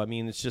 So, I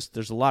mean, it's just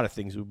there's a lot of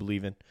things we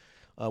believe in.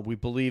 We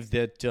believe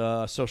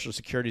that Social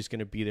Security is going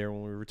to be there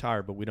when we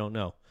retire, but we don't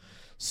know.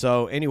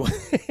 So anyway,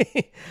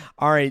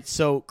 all right.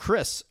 So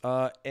Chris,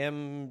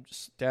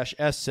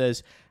 M-S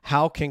says,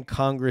 how can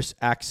Congress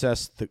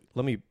access the,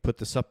 let me put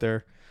this up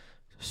there.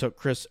 So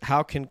Chris,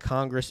 how can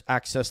Congress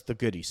access the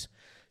goodies?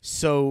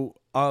 So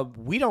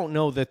we don't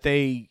know that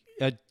they,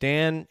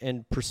 Dan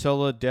and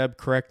Pricilla, Deb,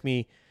 correct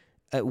me.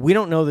 We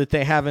don't know that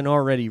they haven't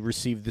already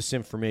received this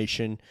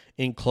information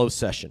in closed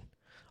session.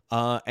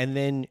 And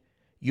then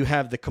you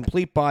have the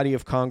complete body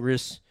of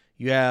Congress.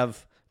 You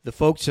have the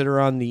folks that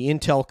are on the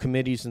intel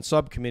committees and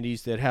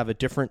subcommittees that have a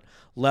different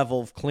level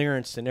of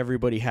clearance than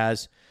everybody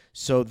has.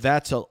 So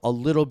that's a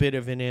little bit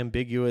of an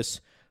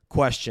ambiguous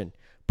question.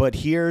 But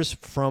here's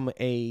from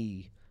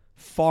a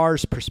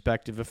FAR's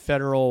perspective, a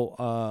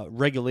federal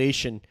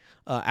regulation,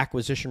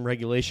 acquisition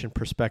regulation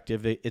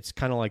perspective, it's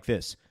kind of like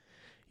this.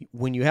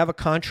 When you have a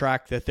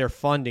contract that they're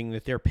funding,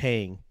 that they're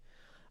paying,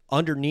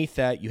 underneath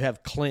that you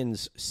have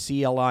CLINs,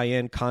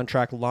 C-L-I-N,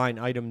 contract line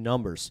item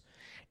numbers.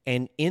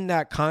 And in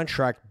that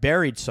contract,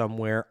 buried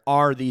somewhere,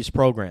 are these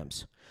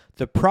programs.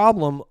 The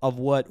problem of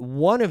what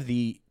one of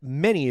the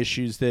many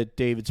issues that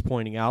David's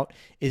pointing out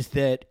is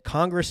that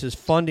Congress is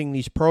funding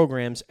these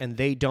programs and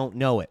they don't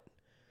know it.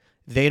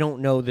 They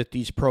don't know that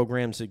these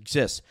programs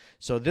exist.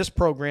 So this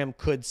program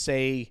could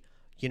say,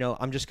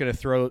 I'm just going to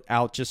throw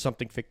out just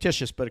something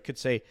fictitious, but it could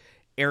say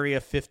Area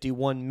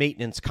 51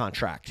 maintenance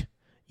contract.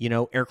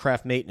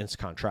 Aircraft maintenance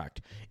contract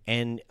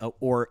and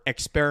or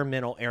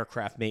experimental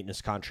aircraft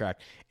maintenance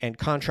contract, and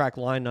contract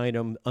line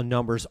item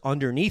numbers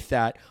underneath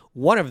that.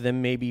 One of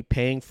them may be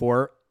paying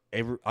for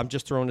I'm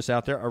just throwing this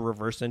out there, a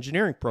reverse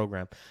engineering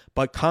program,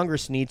 but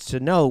Congress needs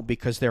to know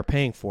because they're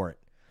paying for it.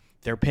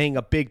 They're paying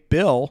a big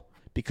bill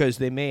because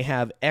they may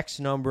have X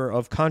number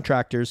of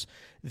contractors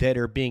that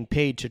are being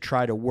paid to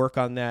try to work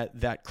on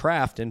that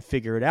craft and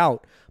figure it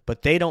out,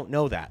 but they don't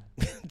know that.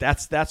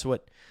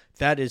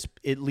 That is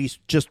at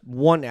least just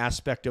one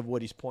aspect of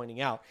what he's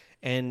pointing out.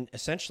 And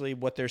essentially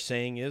what they're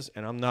saying is,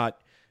 and I'm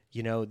not,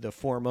 the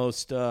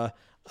foremost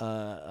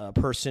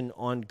person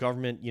on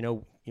government,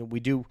 we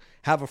do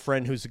have a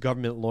friend who's a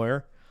government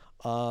lawyer.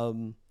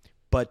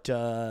 But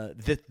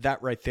that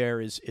right there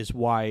is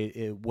why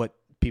what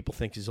people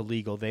think is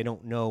illegal. They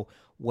don't know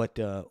what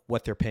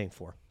they're paying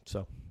for.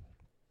 So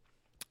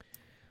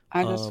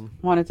I just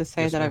wanted to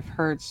say that I've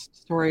heard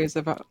stories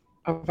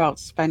about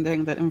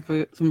spending that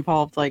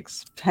involved like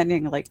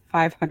spending like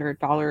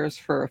 $500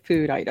 for a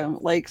food item.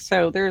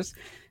 So there's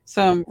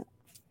some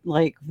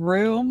like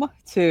room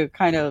to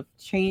kind of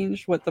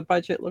change what the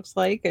budget looks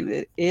like, and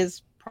it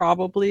is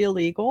probably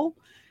illegal.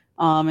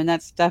 And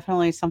that's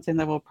definitely something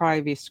that will probably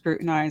be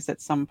scrutinized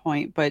at some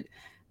point. But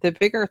the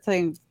bigger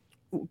thing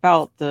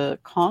about the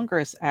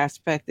Congress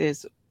aspect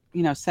is,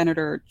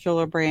 Senator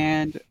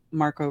Gillibrand,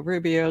 Marco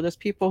Rubio, those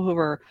people who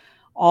are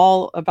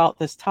all about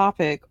this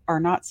topic are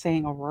not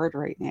saying a word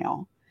right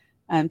now.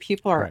 And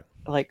people are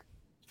like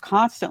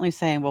constantly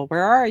saying, well,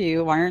 where are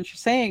you? Why aren't you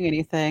saying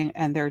anything?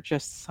 And they're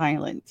just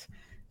silent.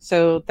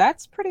 So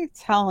that's pretty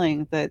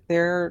telling that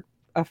they're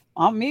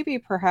maybe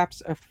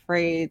perhaps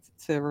afraid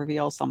to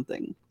reveal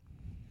something.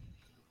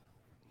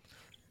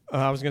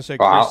 I was going to say,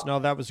 Chris, no,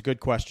 that was a good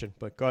question,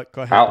 but go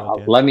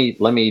ahead. Let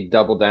me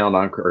double down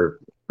on or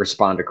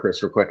respond to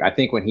Chris real quick. I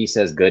think when he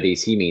says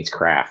goodies, he means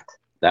craft.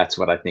 That's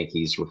what I think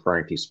he's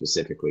referring to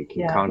specifically.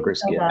 Can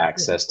Congress get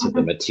access to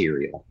the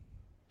material?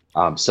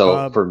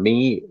 For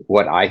me,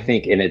 what I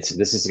think, and this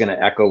is going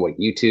to echo what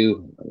you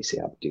two, let me see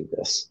how to do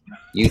this.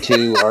 You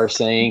two are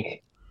saying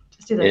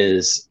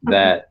is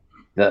that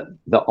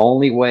the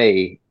only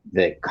way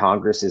that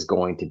Congress is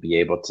going to be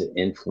able to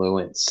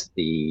influence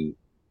the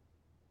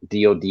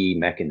DoD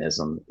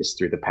mechanism is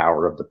through the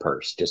power of the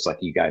purse, just like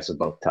you guys have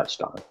both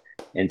touched on.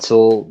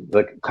 Until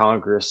the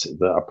Congress,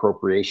 the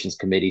Appropriations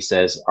Committee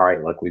says, all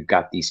right, look, we've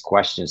got these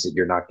questions that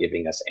you're not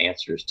giving us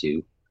answers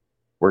to.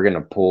 We're going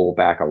to pull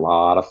back a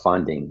lot of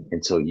funding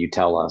until you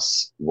tell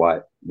us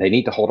what they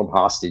need to hold them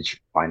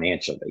hostage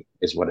financially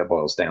is what it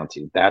boils down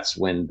to. That's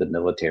when the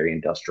military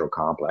industrial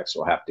complex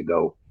will have to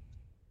go,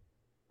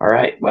 all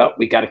right, well,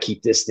 we got to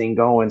keep this thing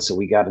going. So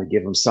we got to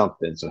give them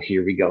something. So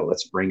here we go.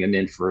 Let's bring them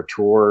in for a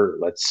tour.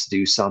 Let's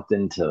do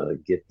something to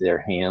get their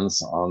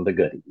hands on the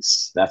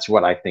goodies. That's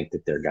what I think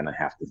that they're going to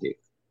have to do.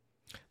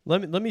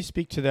 Let me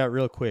speak to that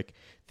real quick.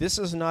 This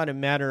is not a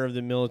matter of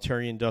the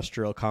military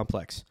industrial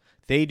complex.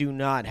 They do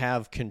not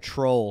have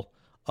control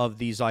of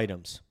these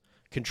items.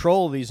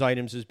 Control of these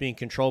items is being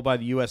controlled by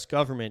the U.S.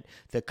 government.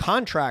 The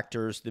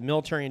contractors, the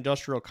military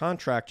industrial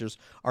contractors,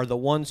 are the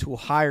ones who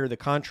hire the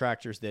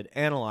contractors that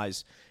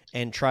analyze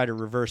and try to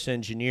reverse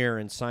engineer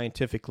and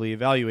scientifically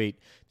evaluate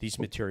these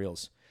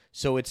materials.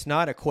 So it's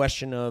not a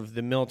question of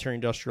the military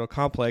industrial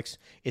complex.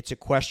 It's a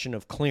question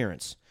of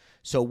clearance.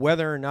 So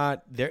whether or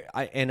not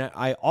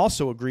I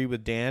also agree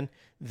with Dan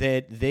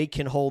that they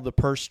can hold the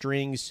purse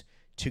strings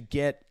to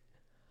get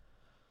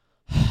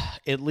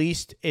at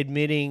least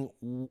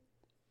admitting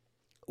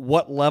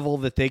what level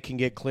that they can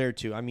get cleared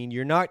to. I mean,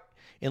 you're not,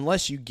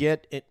 unless you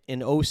get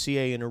an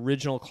OCA, an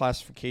original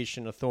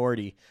classification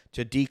authority,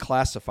 to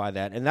declassify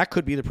that. And that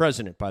could be the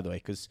president, by the way,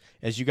 because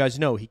as you guys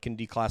know, he can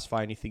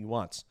declassify anything he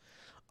wants.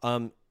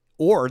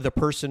 or the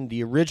person,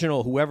 the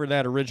original, whoever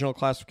that original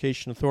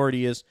classification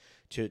authority is,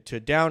 to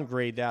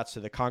downgrade that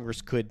so that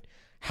Congress could,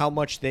 how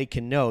much they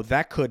can know.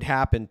 That could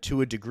happen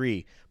to a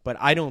degree. But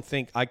I don't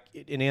think,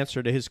 in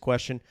answer to his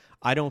question,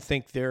 I don't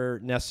think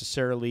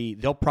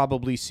they'll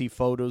probably see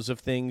photos of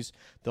things.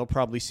 They'll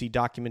probably see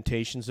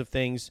documentations of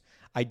things.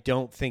 I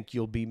don't think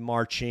you'll be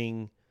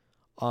marching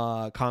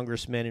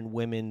congressmen and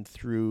women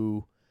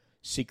through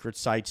secret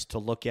sites to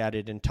look at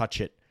it and touch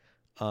it.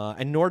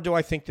 And nor do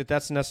I think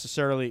that's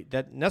necessary.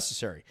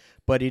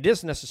 But it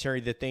is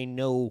necessary that they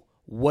know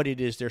what it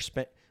is they're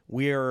spent.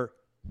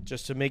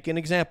 Just to make an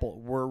example,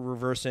 we're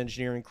reverse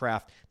engineering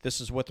craft. This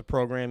is what the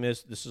program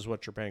is. This is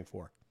what you're paying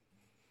for.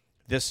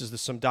 This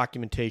is some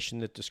documentation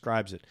that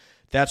describes it.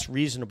 That's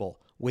reasonable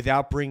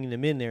without bringing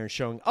them in there and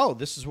showing, oh,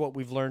 this is what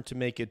we've learned to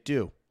make it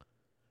do.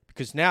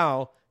 Because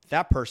now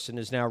that person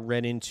is now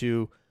read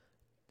into,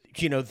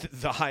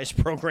 the highest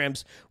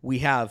programs we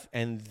have,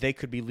 and they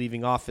could be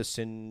leaving office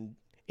in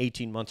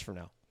 18 months from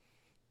now.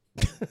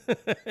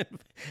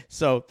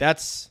 So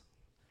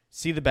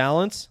see the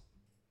balance?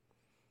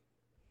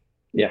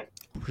 Yeah.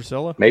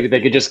 Pricilla? Maybe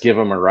they could just give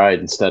them a ride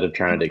instead of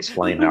trying to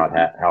explain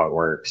how it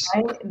works.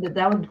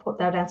 That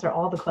would answer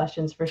all the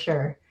questions for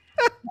sure.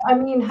 I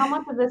mean, how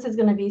much of this is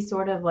going to be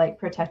sort of like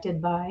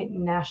protected by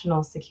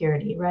national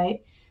security,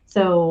 right?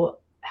 So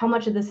how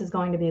much of this is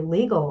going to be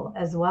legal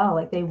as well?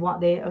 Like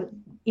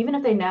even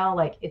if they know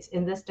like it's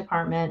in this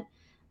department,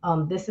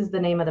 this is the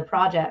name of the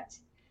project.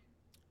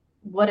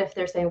 What if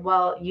they're saying,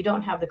 well, you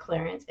don't have the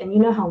clearance, and you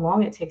know how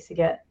long it takes to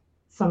get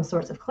some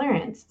sorts of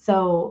clearance.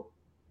 So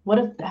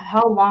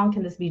how long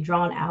can this be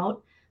drawn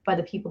out by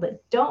the people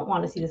that don't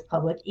want to see this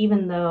public,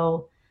 even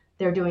though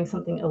they're doing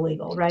something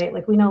illegal, right?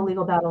 Like we know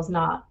legal battle's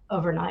not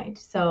overnight.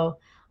 So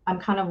I'm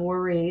kind of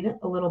worried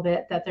a little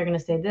bit that they're going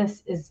to say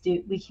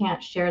we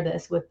can't share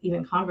this with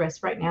even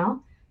Congress right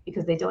now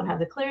because they don't have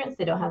the clearance,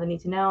 they don't have the need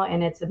to know,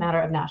 and it's a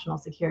matter of national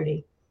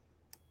security.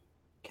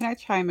 Can I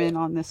chime in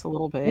on this a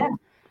little bit? Yeah.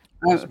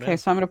 Okay,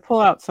 so I'm going to pull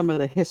out some of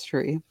the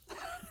history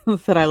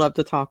that I love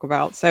to talk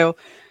about. So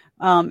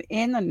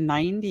in the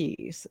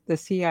 90s, the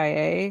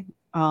CIA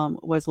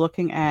was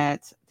looking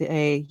at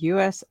a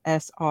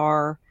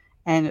USSR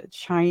and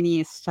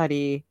Chinese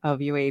study of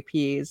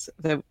UAPs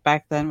that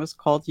back then was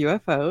called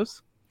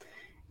UFOs.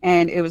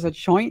 And it was a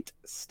joint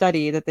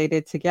study that they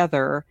did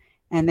together.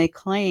 And they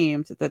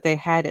claimed that they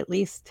had at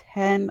least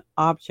 10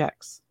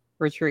 objects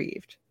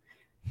retrieved.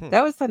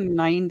 That was the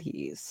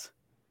 90s.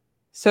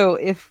 So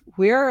if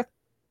we're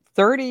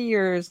 30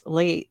 years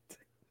late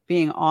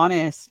being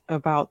honest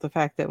about the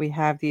fact that we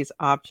have these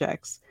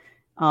objects,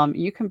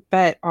 you can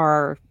bet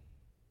our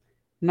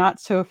not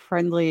so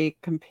friendly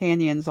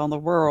companions on the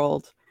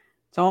world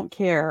don't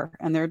care.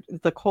 And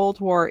the Cold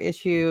War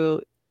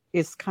issue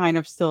is kind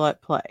of still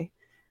at play.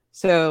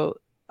 So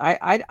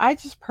I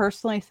just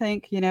personally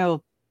think,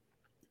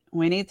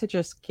 we need to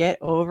just get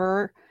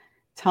over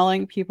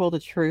telling people the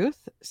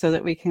truth so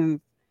that we can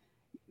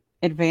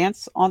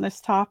advance on this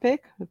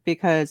topic,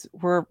 because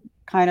we're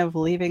kind of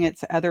leaving it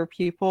to other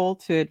people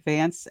to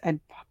advance and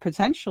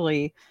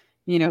potentially,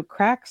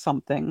 crack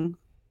something.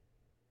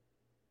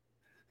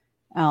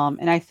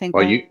 And I think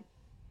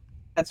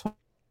that's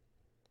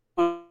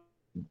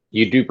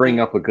you do bring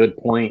up a good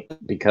point,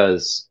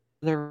 because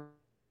the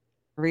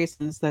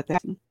reasons that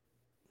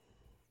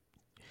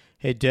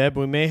Hey, Deb,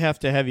 we may have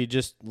to have you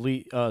just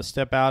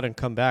step out and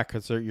come back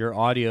because your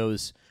audio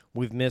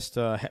we've missed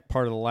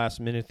part of the last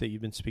minute that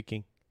you've been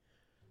speaking.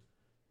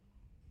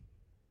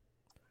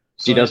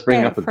 She does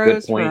bring up a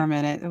good point. For a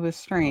minute. It was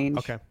strange.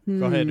 Okay.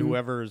 Go ahead.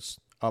 Whoever's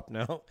up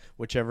now,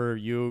 whichever,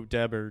 you,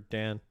 Deb, or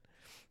Dan.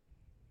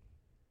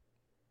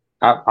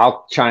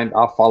 I'll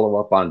follow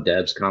up on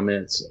Deb's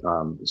comments.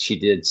 She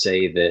did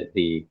say that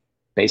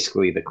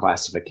basically the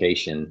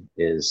classification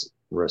is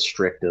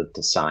restrictive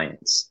to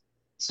science.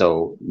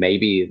 So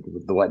maybe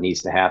what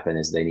needs to happen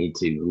is they need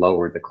to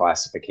lower the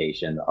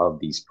classification of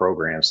these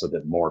programs so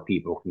that more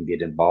people can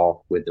get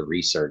involved with the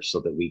research,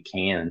 so that we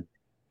can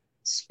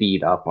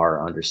speed up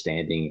our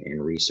understanding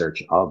and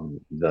research of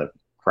the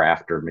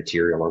craft or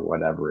material or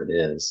whatever it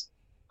is.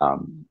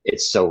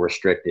 It's so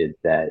restricted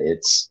that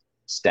it's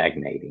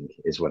stagnating,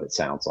 is what it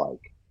sounds like.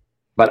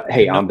 But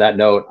hey, on that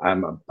note,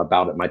 I'm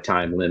about at my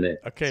time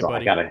limit. Okay, so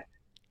buddy. I gotta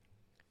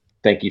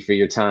thank you for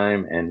your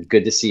time, and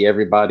good to see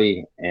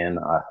everybody. And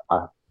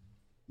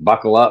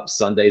buckle up.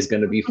 Sunday's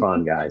going to be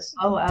fun, guys.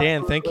 Oh, absolutely.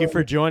 Dan, thank you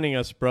for joining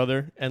us,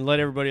 brother. And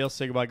let everybody else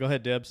say goodbye. Go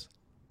ahead, Debs.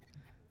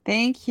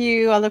 Thank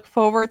you. I look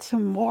forward to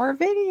more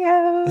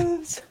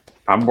videos.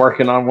 I'm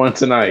working on one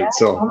tonight,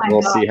 so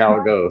we'll see how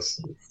it goes.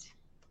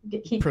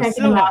 Keep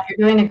cranking them out.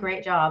 You're doing a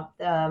great job.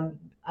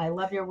 I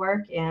love your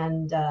work,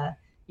 and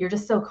you're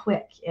just so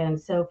quick and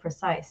so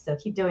precise. So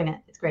keep doing it.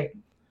 It's great.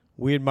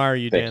 We admire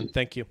you, Dan.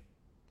 Thank you.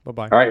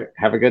 Bye-bye. All right.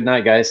 Have a good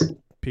night, guys.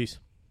 Peace.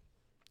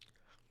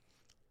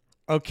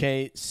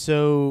 Okay,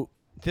 so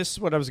this is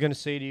what I was going to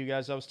say to you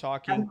guys. I was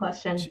talking. I have a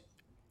question.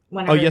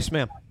 Yes,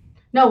 ma'am.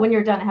 No, when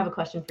you're done, I have a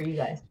question for you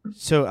guys.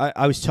 So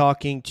I was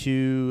talking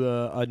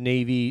to a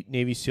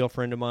Navy SEAL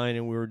friend of mine,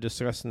 and we were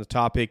discussing the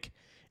topic.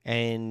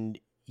 And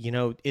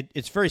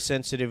it's very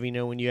sensitive,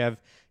 when you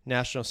have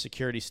national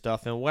security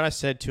stuff. And what I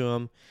said to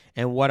him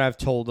and what I've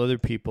told other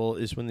people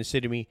is when they say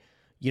to me,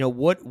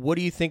 what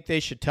do you think they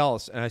should tell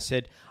us? And I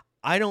said,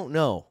 I don't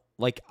know.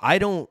 Like, I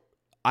don't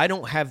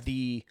have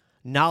the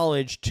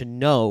knowledge to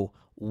know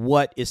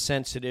what is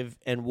sensitive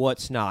and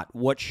what's not,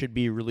 what should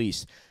be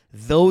released.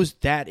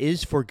 That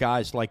is for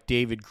guys like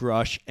David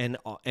Grusch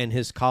and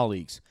his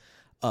colleagues,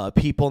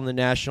 people in the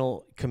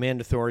National Command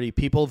Authority,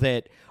 people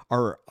that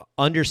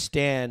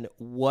understand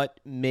what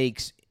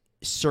makes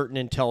certain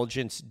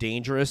intelligence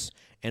dangerous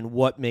and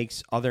what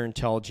makes other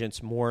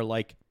intelligence more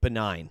like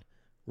benign,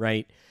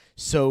 right?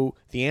 So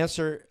the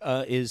answer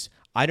is,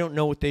 I don't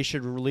know what they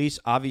should release.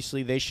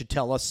 Obviously, they should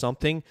tell us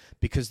something,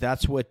 because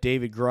that's what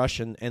David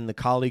Grusch and the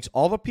colleagues,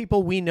 all the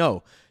people we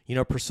know,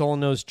 Pricilla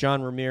knows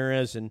John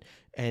Ramirez,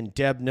 and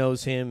Deb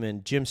knows him,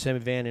 and Jim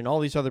Semivan, and all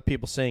these other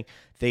people saying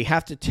they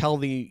have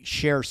to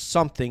share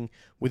something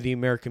with the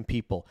American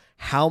people.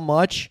 How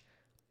much?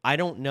 I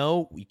don't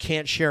know. We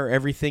can't share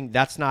everything.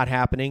 That's not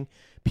happening.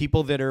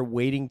 People that are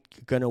going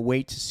to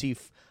wait to see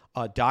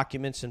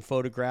documents and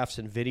photographs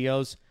and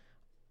videos,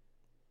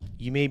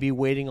 you may be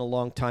waiting a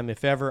long time,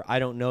 if ever. I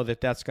don't know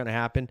that that's going to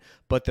happen.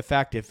 But the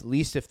fact, at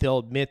least if they'll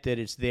admit that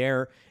it's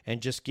there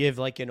and just give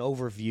like an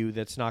overview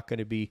that's not going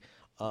to be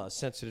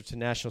sensitive to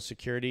national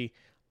security,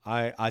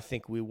 I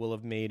think we will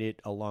have made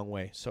it a long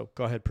way. So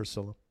go ahead,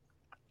 Pricilla.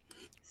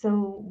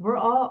 So we're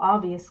all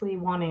obviously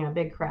wanting a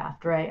big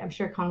craft, right? I'm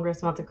sure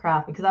Congress wants a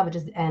craft, because that would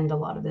just end a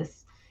lot of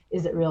this.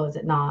 Is it real? Is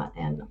it not?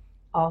 And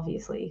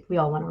obviously we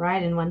all want to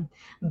ride in one.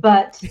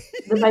 But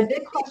my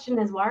big question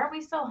is, why are we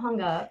so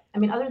hung up? I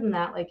mean, other than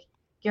that, like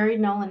Gary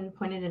Nolan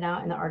pointed it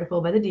out in the article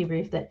by the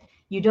Debrief, that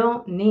you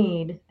don't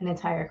need an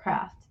entire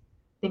craft.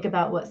 Think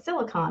about what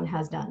silicon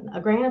has done. A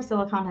grain of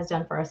silicon has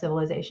done for our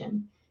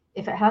civilization.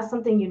 If it has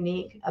something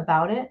unique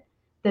about it,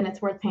 then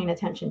it's worth paying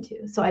attention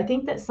to. So I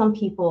think that some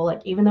people,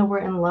 like, even though we're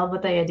in love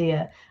with the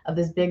idea of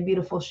this big,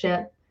 beautiful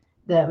ship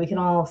that we can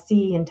all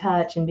see and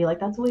touch and be like,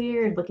 that's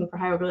weird, looking for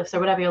hieroglyphs or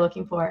whatever you're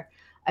looking for,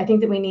 I think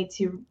that we need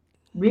to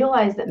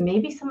realize that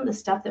maybe some of the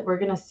stuff that we're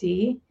going to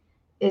see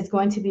is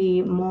going to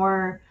be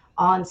more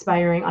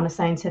awe-inspiring on a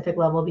scientific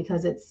level,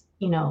 because it's,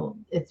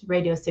 its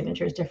radio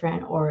signature is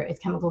different, or its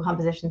chemical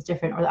composition is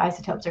different, or the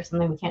isotopes are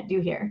something we can't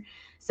do here.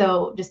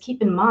 So just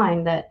keep in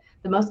mind that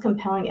the most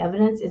compelling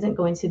evidence isn't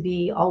going to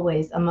be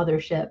always a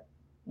mothership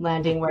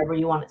landing wherever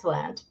you want it to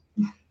land.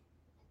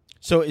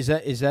 So is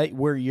that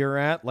where you're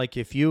at? Like,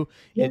 if you,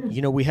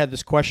 we had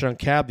this question on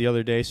Cab the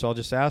other day, so I'll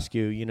just ask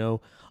you,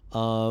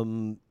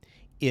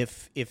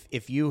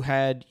 if you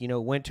had,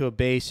 went to a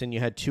base and you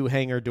had two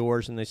hangar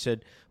doors, and they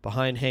said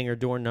behind hangar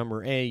door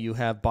number A, you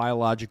have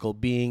biological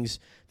beings.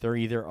 They're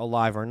either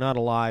alive or not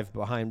alive.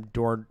 Behind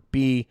door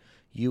B,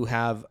 you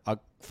have a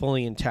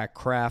fully intact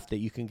craft that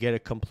you can get a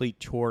complete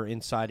tour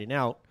inside and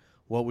out.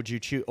 What would you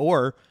choose?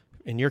 Or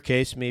in your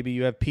case, maybe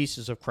you have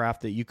pieces of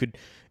craft that you could,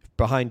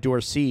 behind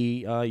door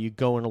C, you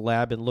go in a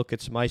lab and look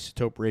at some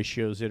isotope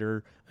ratios that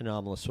are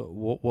anomalous.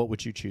 What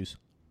would you choose?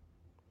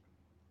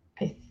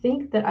 I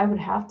think that I would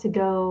have to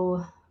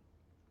go,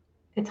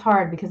 it's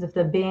hard, because if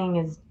the being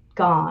is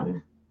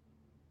gone,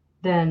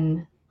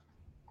 then,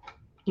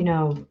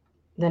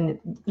 then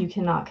you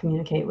cannot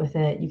communicate with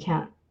it.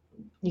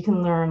 You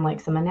can learn like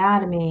some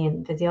anatomy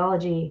and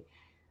physiology,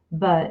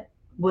 but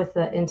with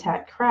the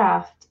intact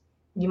craft,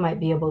 you might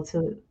be able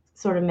to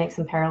sort of make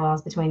some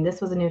parallels between,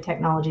 this was a new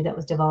technology that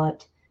was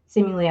developed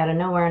seemingly out of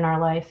nowhere in our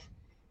life,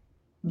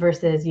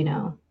 versus,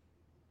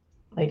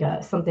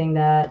 something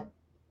that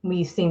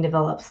we've seen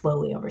develop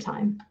slowly over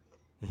time.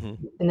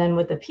 Mm-hmm. And then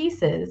with the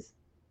pieces,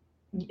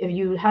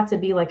 you have to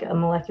be like a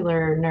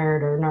molecular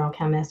nerd or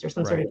neurochemist or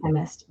some sort of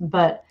chemist.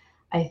 But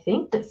I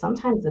think that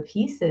sometimes the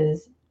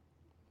pieces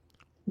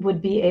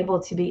would be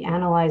able to be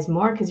analyzed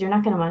more, because you're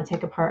not going to want to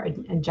take apart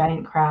a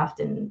giant craft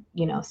and,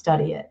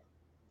 study it.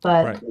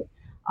 But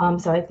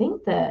so I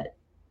think that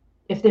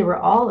if they were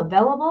all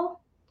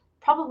available,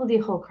 probably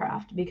the whole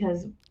craft,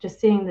 because just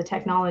seeing the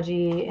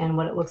technology and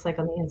what it looks like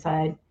on the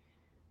inside,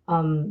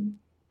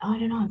 I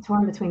don't know. I'm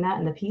torn between that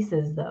and the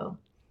pieces, though,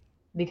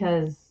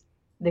 because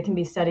they can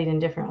be studied in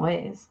different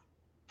ways.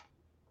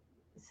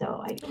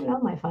 So I don't know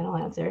my final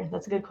answer.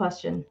 That's a good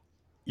question.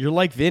 You're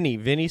like Vinny.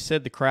 Vinny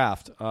said the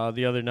craft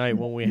the other night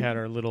when we had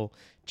our little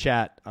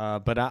chat.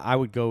 But I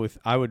would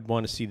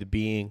want to see the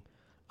being.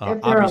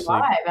 If they're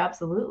alive,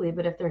 absolutely.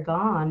 But if they're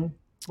gone,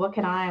 what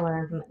can I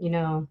learn from,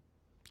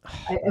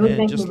 it would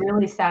make me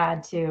really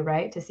sad too,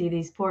 right? To see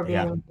these poor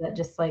beings that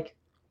just like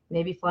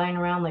maybe flying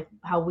around like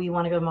how we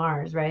want to go to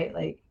Mars, right?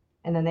 Like,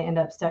 and then they end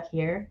up stuck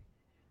here.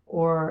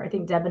 Or I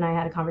think Deb and I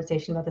had a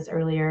conversation about this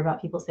earlier,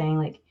 about people saying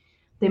like,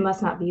 they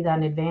must not be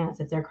that advanced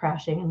if they're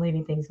crashing and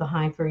leaving things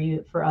behind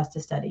for us to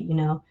study,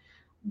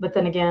 But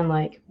then again,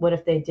 like, what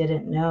if they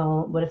didn't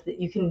know? What if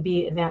you can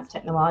be advanced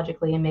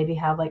technologically and maybe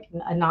have like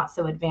a not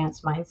so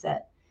advanced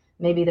mindset?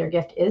 Maybe their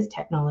gift is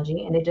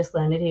technology and they just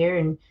landed here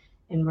and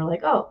we're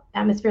like, oh,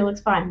 atmosphere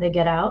looks fine. They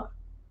get out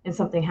and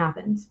something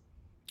happens.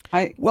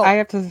 I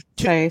have to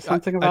say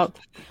something about.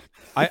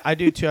 I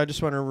do too. I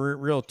just want to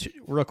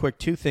real quick,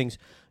 two things.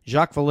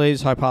 Jacques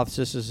Vallée's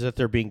hypothesis is that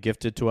they're being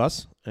gifted to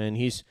us, and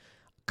he's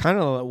kind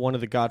of one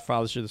of the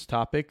godfathers of this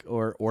topic,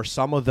 or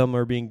some of them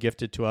are being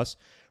gifted to us.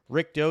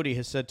 Rick Doty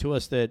has said to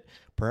us that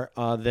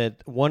that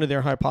one of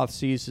their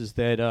hypotheses is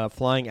that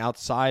flying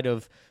outside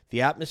of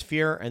the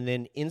atmosphere and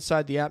then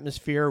inside the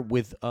atmosphere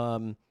with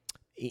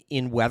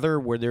in weather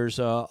where there's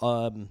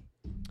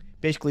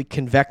basically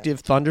convective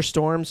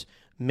thunderstorms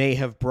may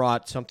have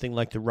brought something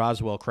like the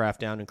Roswell craft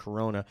down in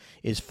Corona,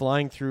 is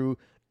flying through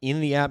in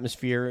the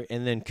atmosphere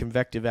and then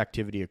convective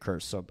activity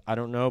occurs. So I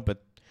don't know,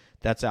 but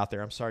that's out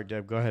there. I'm sorry,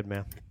 Deb. Go ahead,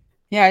 man.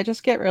 Yeah, I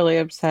just get really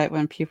upset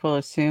when people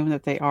assume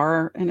that they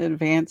are an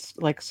advanced,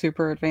 like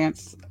super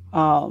advanced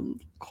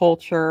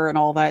culture and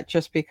all that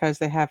just because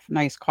they have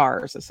nice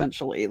cars,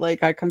 essentially.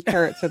 Like I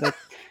compare it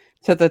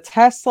to the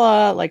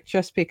Tesla, like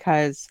just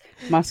because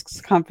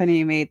Musk's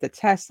company made the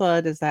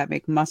Tesla, does that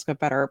make Musk a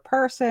better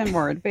person,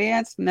 more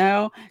advanced?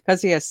 No.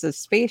 Because he has the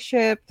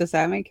spaceship, does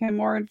that make him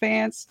more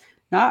advanced?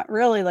 Not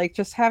really. Like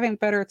just having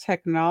better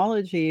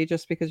technology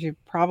just because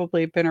you've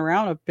probably been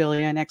around a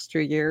billion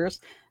extra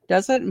years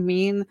doesn't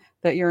mean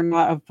that you're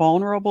not a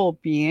vulnerable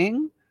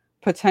being,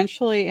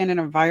 potentially in an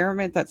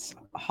environment that's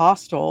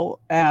hostile,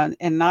 and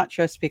not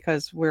just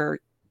because we're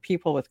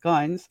people with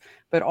guns,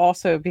 but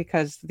also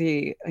because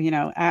the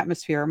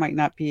atmosphere might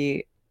not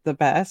be the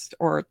best,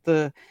 or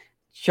the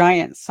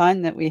giant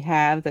sun that we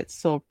have that's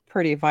still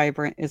pretty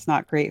vibrant is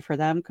not great for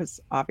them, because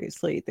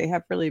obviously they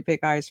have really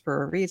big eyes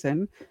for a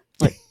reason,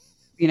 like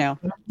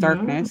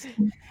darkness.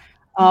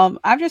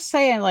 I'm just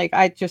saying, like,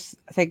 I just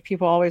think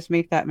people always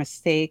make that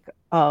mistake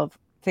of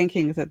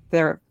thinking that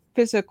their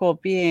physical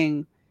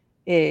being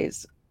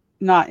is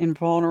not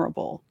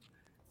invulnerable.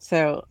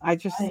 So I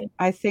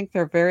think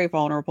they're very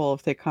vulnerable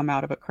if they come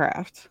out of a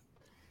craft.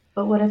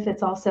 But what if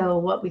it's also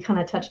what we kind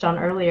of touched on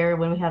earlier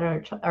when we had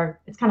our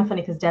it's kind of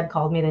funny because Deb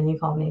called me, then you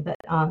called me, but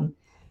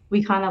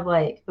we kind of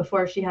like,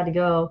 before she had to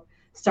go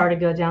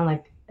down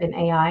like an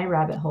AI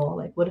rabbit hole.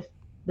 Like, what if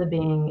the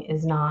being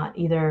is not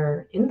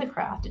either in the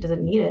craft, it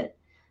doesn't need it?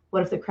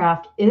 What if the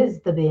craft is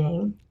the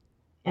being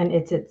and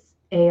it's its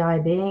AI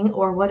being?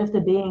 Or what if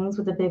the beings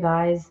with the big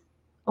eyes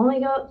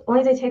only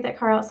they take that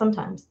car out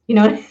sometimes,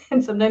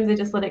 and sometimes they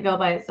just let it go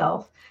by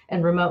itself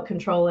and remote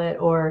control it,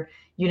 or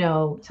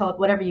tell it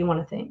whatever you want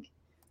to think.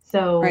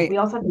 So Right. we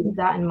also have to keep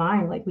that in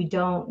mind. Like, we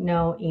don't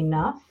know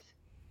enough,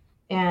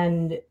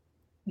 and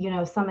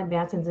some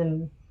advances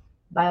in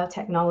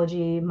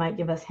biotechnology might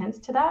give us hints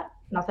to that.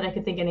 Not that I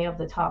could think any off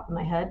the top of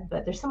my head,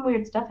 but there's some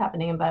weird stuff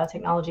happening in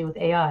biotechnology with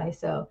AI.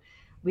 So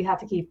we have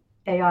to keep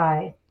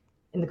AI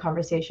in the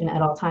conversation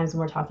at all times when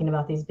we're talking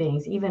about these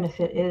beings, even if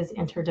it is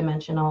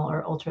interdimensional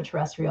or ultra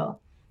terrestrial.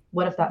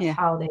 What if that's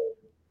how they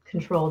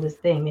control this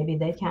thing? Maybe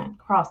they can't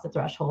cross the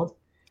threshold,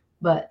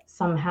 but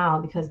somehow,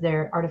 because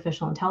they're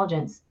artificial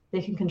intelligence,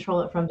 they can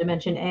control it from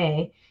dimension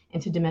A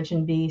into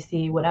dimension B,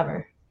 C,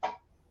 whatever.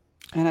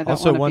 And I don't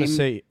Also want to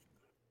say,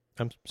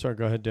 I'm sorry,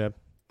 go ahead, Deb.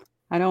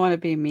 I don't want to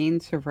be mean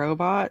to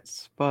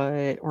robots,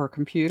 or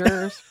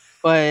computers,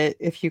 but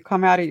if you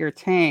come out of your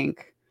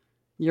tank,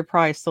 you're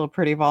probably still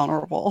pretty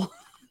vulnerable.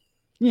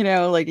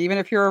 Like, even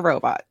if you're a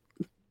robot.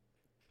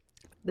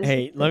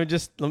 Hey, let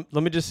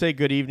me just say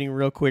good evening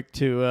real quick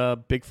to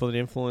Bigfoot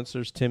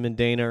influencers. Tim and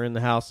Dana are in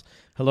the house.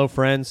 Hello,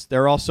 friends.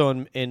 They're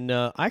also in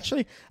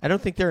actually, I don't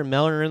think they're in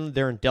Maryland.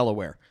 They're in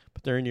Delaware,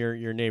 but they're in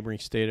your neighboring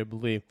state, I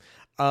believe.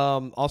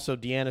 Also,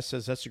 Deanna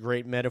says that's a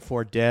great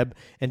metaphor, Deb.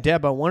 And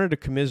Deb, I wanted to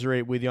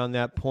commiserate with you on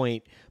that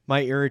point.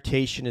 My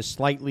irritation is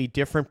slightly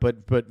different,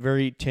 but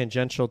very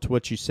tangential to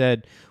what you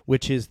said,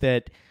 which is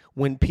that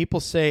when people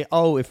say,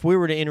 "Oh, if we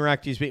were to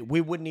interact with these, we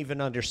wouldn't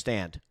even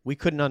understand. We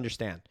couldn't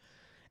understand."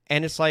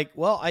 And it's like,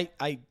 well,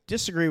 I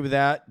disagree with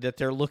that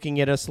they're looking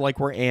at us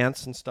like we're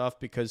ants and stuff,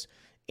 because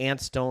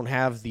ants don't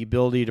have the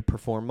ability to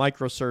perform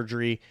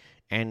microsurgery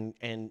and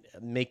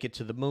make it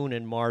to the moon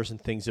and Mars and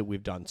things that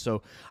we've done.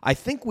 So I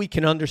think we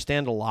can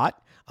understand a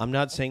lot. I'm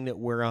not saying that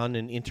we're on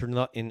an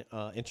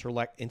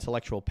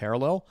intellectual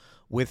parallel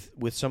with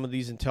some of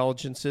these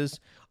intelligences,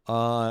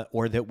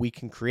 or that we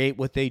can create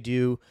what they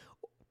do.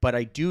 But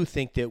I do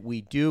think that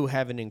we do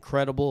have an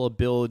incredible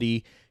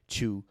ability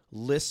to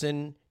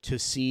listen, to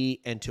see,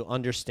 and to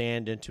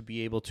understand, and to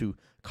be able to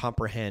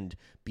comprehend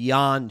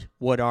beyond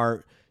what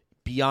our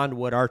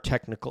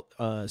technical,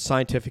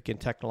 scientific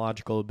and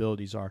technological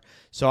abilities are.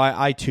 So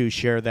I too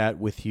share that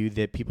with you,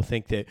 that people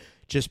think that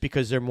just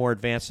because they're more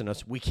advanced than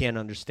us, we can't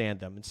understand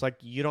them. It's like,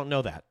 you don't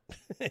know that.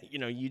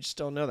 You just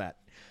don't know that.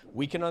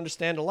 We can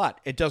understand a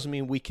lot. It doesn't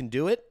mean we can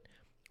do it.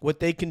 What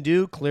they can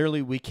do,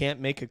 clearly we can't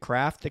make a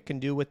craft that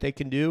can do what they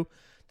can do.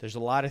 There's a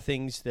lot of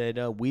things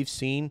that we've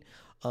seen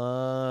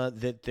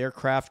that their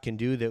craft can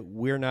do that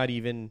we're not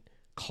even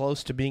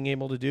close to being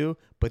able to do,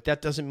 but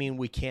that doesn't mean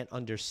we can't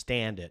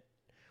understand it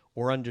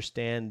or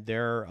understand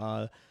their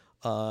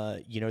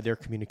their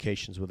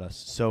communications with us.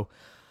 So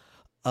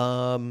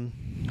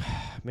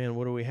man,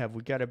 what do we have?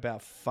 We got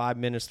about 5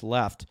 minutes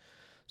left.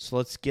 So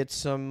let's get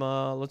some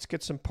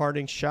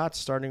parting shots,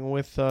 starting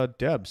with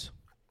Deb's.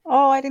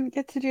 Oh, I didn't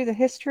get to do the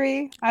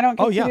history. I don't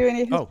get to do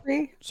any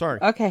history. Sorry.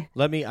 Okay.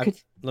 Let me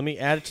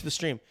add it to the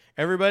stream.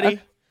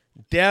 Everybody,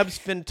 Deb's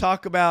finna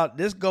talk about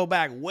this. Go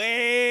back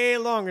way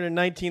longer than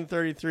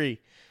 1933.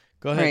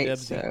 Go ahead, Right.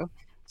 Debs.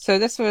 So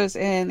this was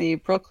in the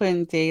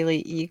Brooklyn Daily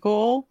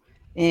Eagle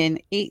in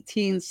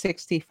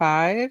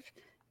 1865.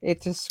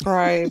 It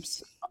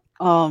describes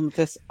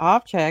this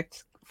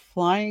object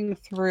flying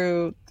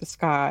through the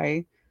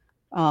sky,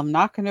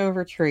 knocking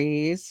over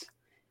trees,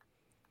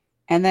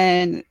 and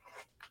then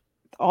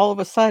all of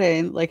a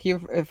sudden, like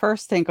you at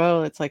first think,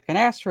 oh, it's like an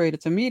asteroid,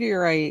 it's a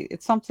meteorite,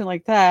 it's something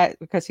like that,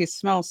 because he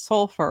smells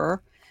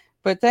sulfur.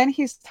 But then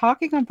he's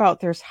talking about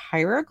there's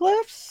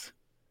hieroglyphs.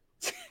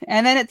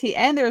 And then at the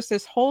end, there's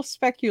this whole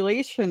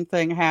speculation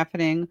thing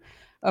happening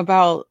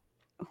about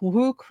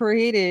who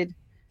created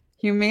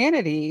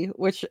humanity,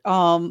 which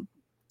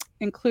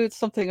includes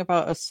something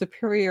about a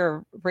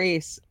superior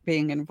race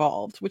being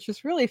involved, which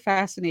is really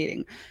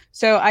fascinating.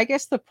 So I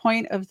guess the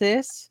point of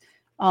this,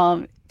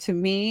 to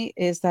me,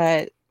 is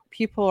that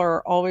people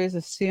are always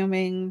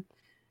assuming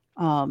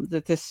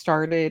that this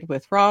started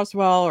with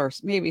Roswell or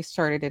maybe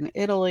started in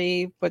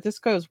Italy, but this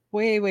goes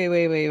way, way,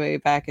 way, way, way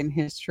back in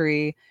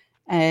history.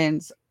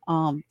 And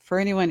for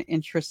anyone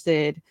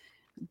interested,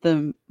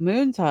 the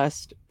moon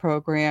dust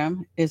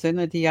program is in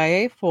the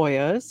DIA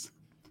FOIAs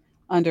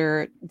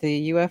under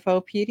the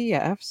UFO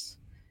PDFs,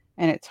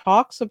 and it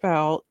talks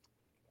about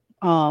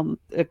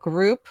a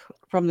group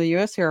from the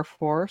U.S. Air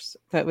Force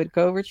that would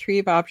go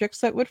retrieve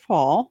objects that would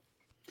fall,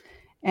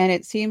 and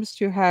it seems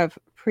to have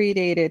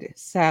predated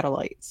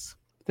satellites,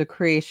 the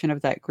creation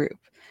of that group.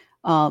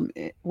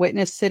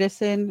 Witness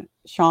citizen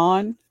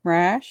Sean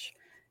Rash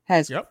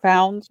has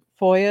found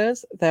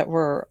FOIAs that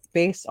were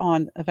based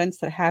on events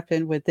that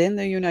happened within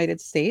the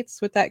United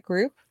States with that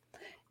group.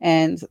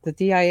 And the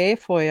DIA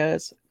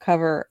FOIAs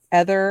cover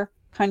other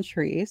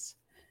countries,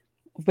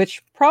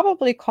 which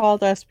probably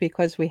called us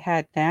because we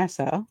had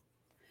NASA,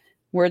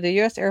 where the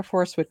U.S. Air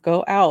Force would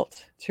go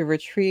out to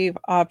retrieve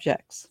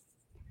objects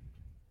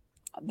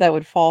that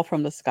would fall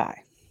from the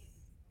sky.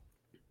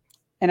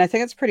 And I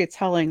think it's pretty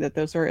telling that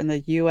those are in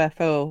the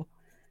UFO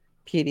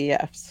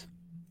PDFs,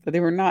 but they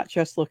were not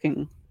just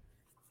looking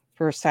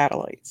for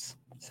satellites.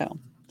 So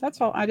that's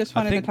all. I just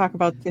wanted to talk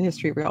about the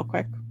history real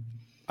quick.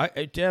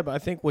 Deb, I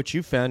think what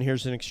you found here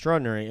is an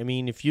extraordinary. I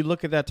mean, if you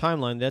look at that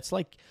timeline, that's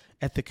like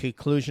at the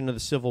conclusion of the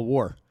Civil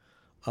War,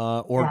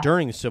 or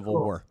during the Civil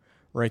War,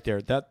 right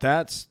there.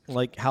 That's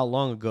like how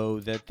long ago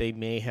that they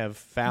may have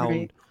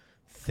found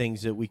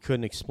things that we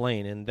couldn't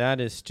explain, and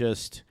that is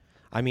just.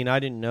 I mean, I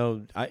didn't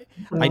know.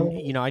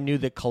 I knew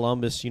that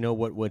Columbus. You know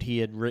what he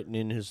had written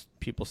in his.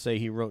 People say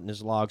he wrote in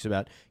his logs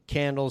about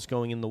candles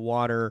going in the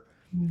water.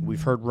 Mm-hmm.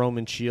 We've heard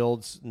Roman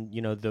shields.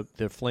 You know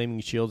the flaming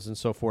shields and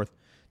so forth.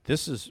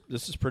 This is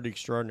pretty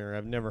extraordinary.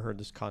 I've never heard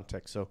this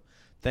context. So,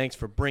 thanks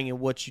for bringing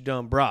what you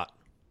done brought.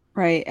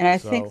 Right, and I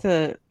think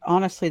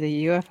honestly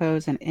the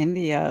UFOs in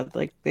India,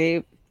 like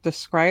they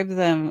describe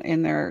them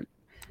in their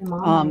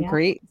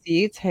great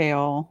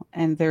detail,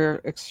 and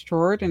they're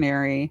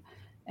extraordinary.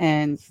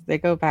 And they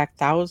go back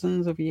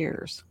thousands of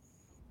years.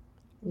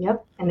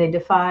 Yep. And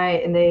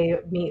they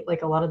meet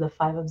like a lot of the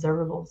 5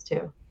 observables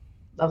too.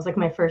 That was like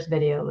my first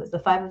video, was the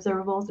 5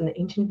 observables in the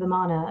ancient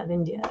Vimana of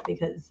India,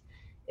 because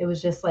it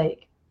was just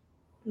like,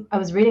 I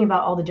was reading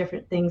about all the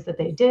different things that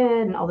they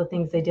did and all the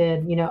things they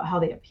did, you know, how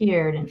they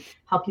appeared and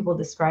how people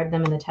described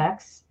them in the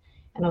text.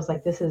 And I was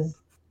like, this is,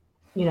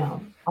 you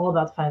know, all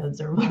about the 5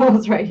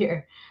 observables right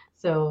here.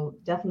 So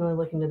definitely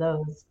look into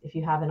those if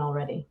you haven't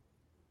already.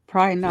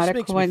 Probably not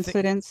a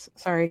coincidence.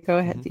 Sorry, go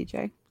ahead,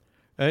 DJ.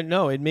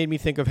 No, it made me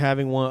think of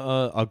having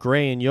a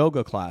gray in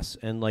yoga class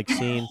and like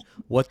seeing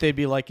what they'd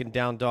be like in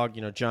down dog,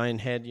 you know,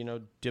 giant head, you know,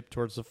 dip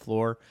towards the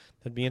floor.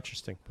 That'd be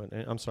interesting. But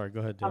I'm sorry,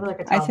 go ahead, Dave.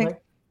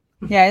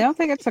 I don't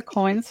think it's a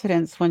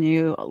coincidence when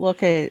you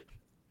look at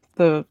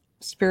the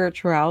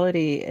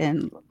spirituality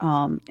in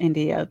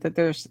India, that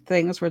there's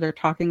things where they're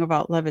talking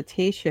about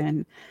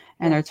levitation,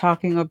 and they're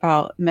talking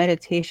about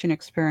meditation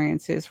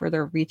experiences where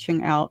they're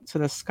reaching out to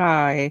the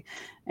sky,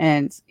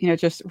 and, you know,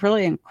 just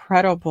really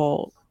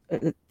incredible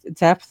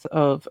depth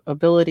of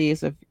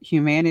abilities of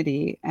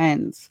humanity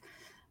and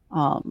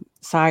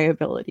psi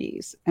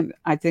abilities. And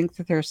I think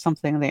that there's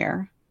something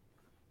there.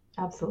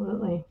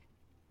 Absolutely.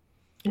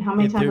 And how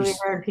many times have we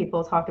heard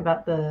people talk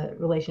about the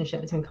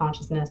relationship between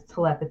consciousness,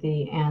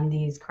 telepathy, and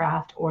these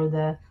craft, or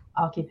the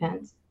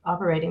occupants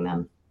operating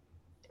them,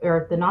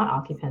 or the not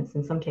occupants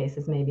in some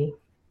cases, maybe?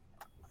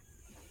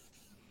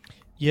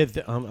 Yeah,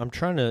 I'm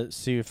trying to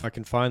see if I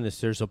can find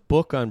this. There's a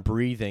book on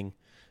breathing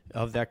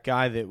of that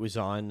guy that was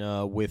on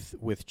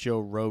with Joe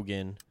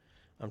Rogan.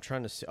 I'm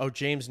trying to see. Oh,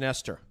 James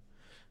Nestor.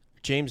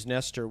 James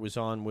Nestor was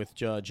on with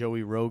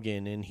Joey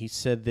Rogan, and he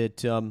said that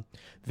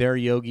there are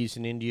yogis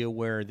in India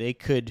where they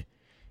could,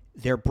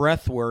 their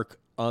breath work,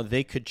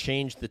 they could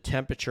change the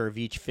temperature of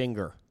each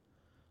finger.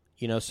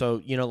 You know,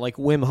 so, you know, like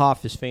Wim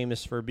Hof is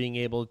famous for being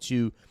able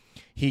to,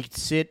 he'd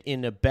sit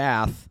in a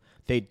bath.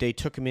 They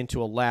took him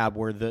into a lab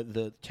where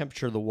the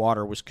temperature of the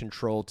water was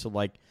controlled to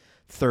like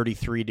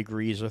 33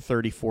 degrees or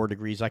 34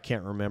 degrees. I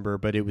can't remember,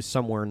 but it was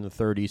somewhere in the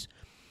 30s.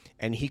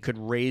 and he could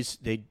raise.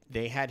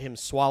 They had him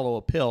swallow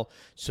a pill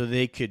so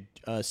they could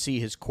see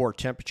his core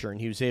temperature, and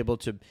he was able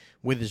to,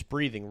 with his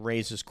breathing,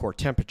 raise his core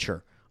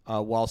temperature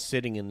while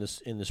sitting in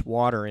this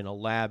water in a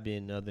lab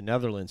in the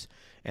Netherlands.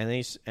 And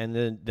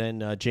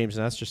then James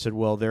Nestor said,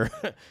 well, there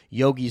are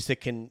yogis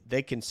that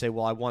can say,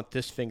 well, I want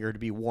this finger to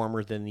be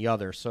warmer than the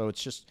other. So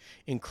it's just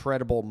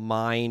incredible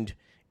mind.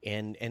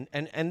 And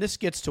this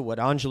gets to what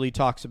Anjali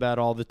talks about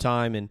all the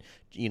time, and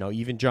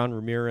even John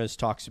Ramirez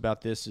talks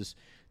about this as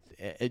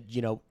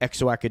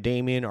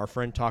exoacademian. Our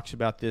friend talks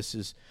about this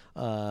as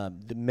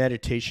the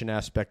meditation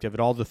aspect of it,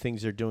 all the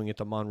things they're doing at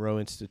the Monroe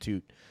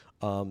Institute.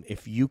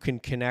 If you can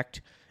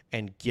connect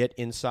and get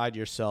inside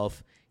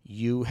yourself,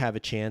 you have a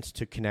chance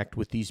to connect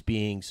with these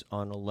beings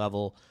on a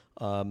level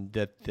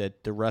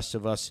that the rest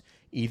of us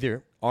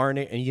either aren't.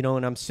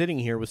 And I'm sitting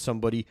here with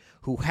somebody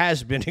who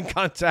has been in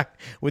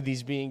contact with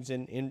these beings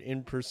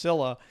in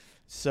Pricilla.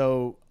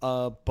 So,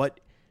 but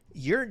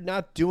you're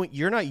not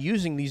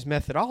using these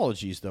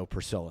methodologies though,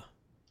 Pricilla.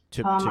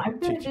 I'm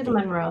going to do the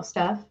Monroe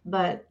stuff,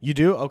 but you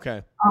do?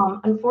 Okay.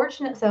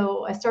 Unfortunate.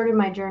 So I started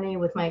my journey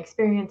with my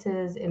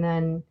experiences, and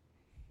then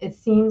it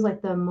seems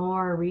like the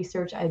more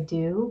research I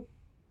do,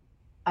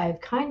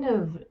 I've kind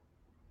of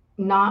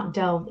not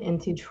delved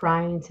into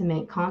trying to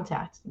make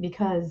contact,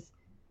 because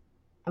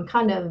I'm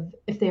kind of,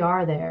 if they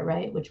are there,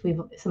 right, which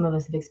some of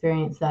us have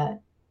experienced,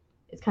 that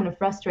it's kind of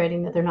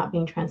frustrating that they're not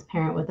being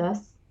transparent with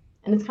us,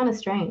 and it's kind of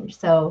strange.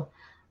 So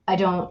I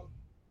don't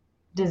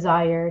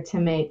desire to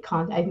make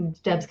contact.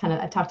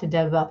 I talked to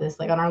Deb about this,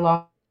 like on our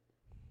long,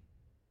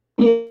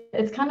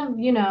 it's kind of,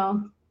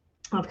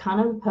 I've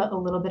kind of put a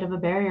little bit of a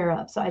barrier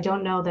up. So I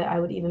don't know that I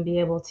would even be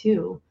able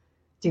to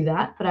do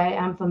that, but I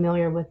am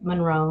familiar with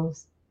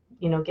Monroe's,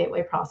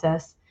 gateway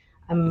process.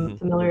 I'm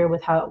familiar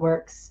with how it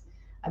works.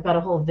 I've got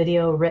a whole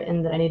video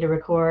written that I need to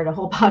record, a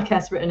whole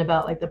podcast written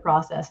about like the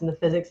process and the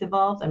physics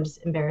involved. I'm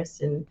just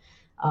embarrassed and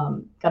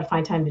got to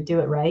find time to do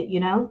it right,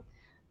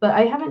 but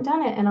I haven't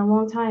done it in a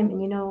long time.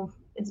 And,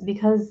 it's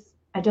because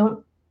I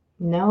don't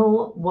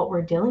know what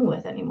we're dealing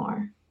with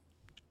anymore.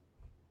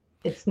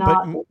 It's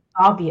not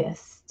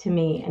obvious to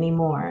me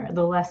anymore.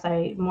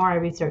 The more I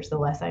research, the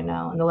less I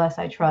know, and the less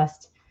I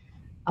trust.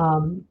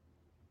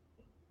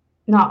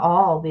 Not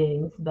all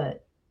beings,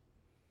 but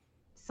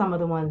some of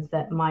the ones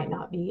that might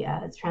not be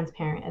as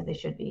transparent as they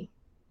should be.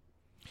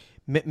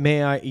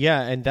 May I?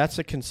 Yeah, and that's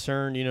a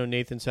concern,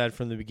 Nathan's had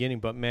from the beginning.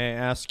 But may I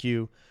ask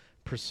you,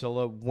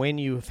 Pricilla, when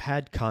you've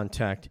had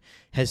contact,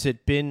 has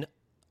it been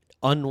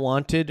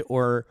unwanted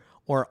or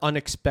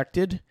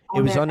unexpected?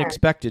 It was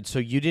unexpected, so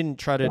you didn't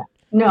try to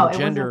No,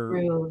 engender...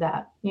 it wasn't through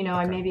that. Okay.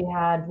 I maybe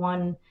had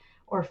one,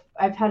 or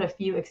I've had a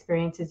few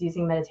experiences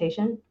using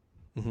meditation,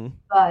 and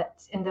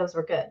those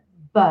were good.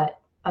 But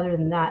other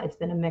than that, it's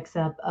been a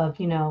mix-up of,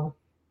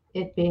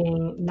 it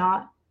being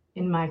not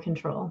in my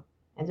control.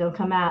 And don't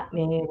come at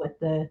me with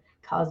the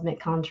cosmic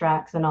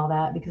contracts and all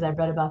that, because I've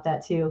read about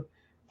that too.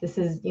 This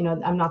is,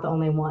 I'm not the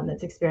only one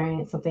that's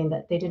experienced something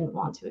that they didn't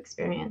want to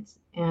experience.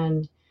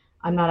 And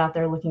I'm not out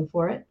there looking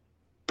for it.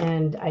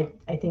 And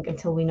I think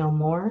until we know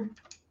more,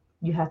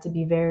 you have to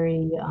be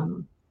very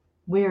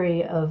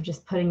weary of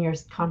just putting your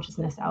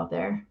consciousness out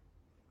there.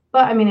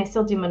 But I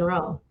still do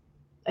Monroe.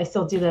 I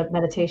still do the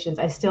meditations.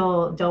 I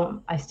still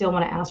want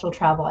to astral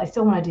travel. I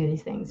still want to do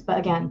these things. But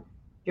again,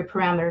 your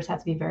parameters have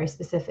to be very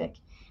specific.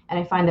 And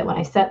I find that when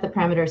I set the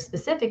parameters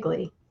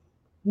specifically,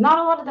 not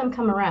a lot of them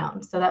come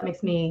around. So that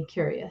makes me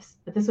curious.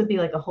 But this would be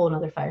like a whole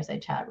nother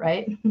fireside chat,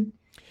 right?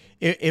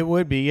 It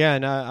would be, yeah.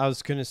 And I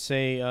was going to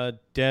say,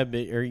 Deb,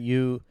 are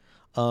you,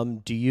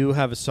 do you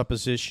have a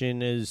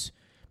supposition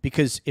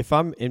because if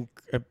I'm in,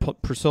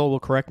 Pricilla will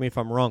correct me if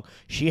I'm wrong,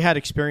 she had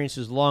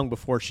experiences long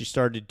before she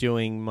started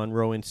doing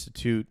Monroe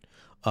Institute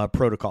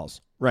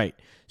protocols, right?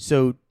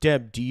 So,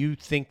 Deb, do you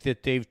think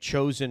that they've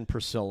chosen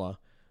Pricilla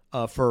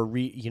for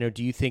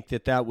do you think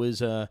that was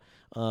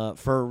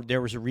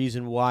there was a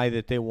reason why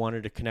that they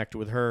wanted to connect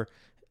with her,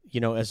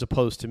 as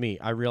opposed to me?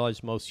 I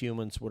realize most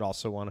humans would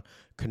also want to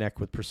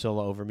connect with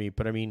Pricilla over me,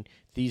 but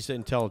these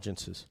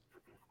intelligences.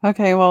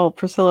 Okay, well,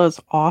 Pricilla is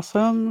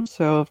awesome,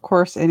 so of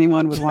course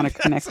anyone would want to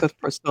connect with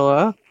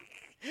Pricilla.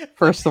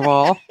 First of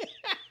all,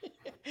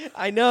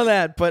 I know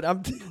that, but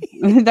I'm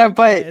no,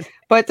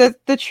 but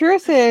the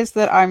truth is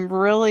that I'm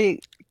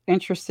really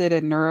interested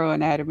in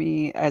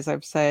neuroanatomy. As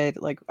I've said,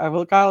 like I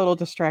got a little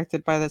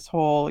distracted by this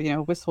whole,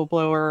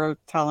 whistleblower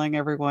telling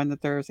everyone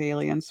that there's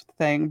aliens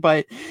thing,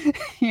 but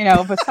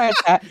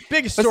besides that,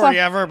 biggest story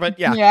ever, but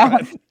yeah,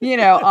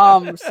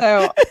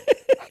 so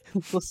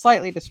was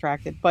slightly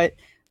distracted, but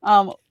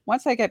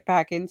once I get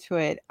back into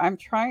it, I'm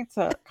trying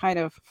to kind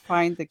of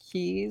find the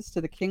keys to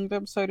the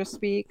kingdom, so to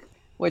speak,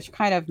 which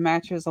kind of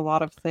matches a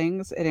lot of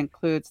things. It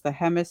includes the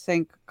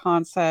hemisync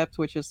concept,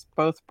 which is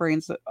both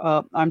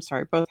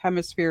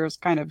hemispheres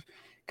kind of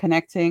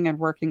connecting and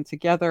working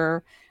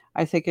together.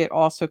 I think it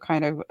also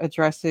kind of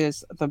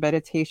addresses the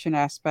meditation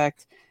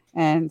aspect,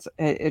 and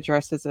it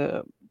addresses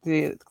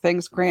the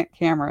things Grant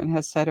Cameron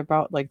has said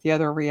about like the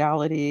other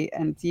reality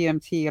and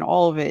DMT and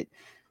all of it.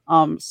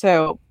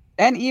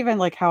 And even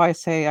like how I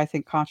say, I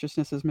think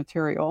consciousness is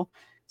material.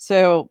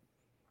 So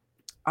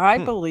I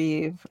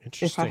believe, if I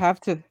Interesting. have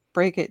to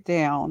break it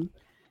down,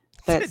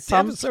 that Deb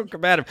some is so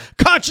combative.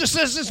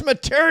 Consciousness is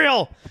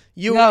material.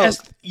 You No.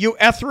 you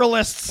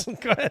etherealists.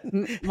 Go ahead.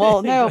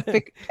 well, Go no,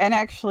 ahead. and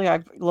actually,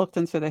 I've looked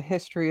into the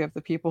history of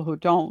the people who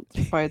don't.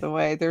 By the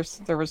way,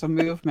 there was a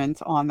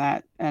movement on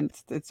that, and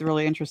it's a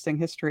really interesting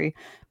history.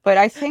 But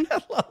I think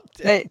I love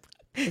that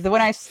Deb.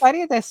 when I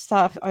study this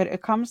stuff,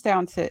 it comes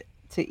down to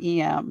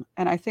EM,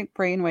 and I think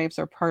brainwaves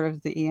are part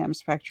of the EM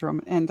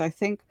spectrum, and I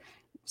think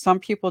some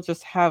people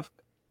just have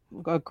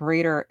a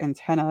greater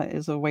antenna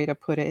is a way to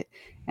put it.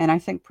 And I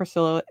think,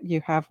 Priscilla, you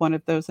have one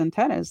of those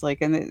antennas, like,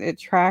 and it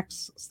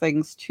tracks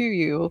things to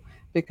you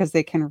because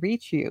they can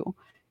reach you.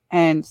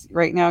 And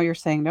right now you're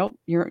saying, nope,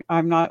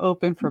 I'm not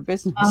open for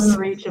business.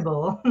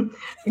 Unreachable.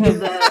 Because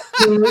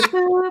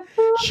the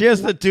She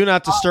has the do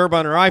not disturb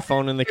on her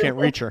iPhone, and they can't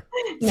reach her.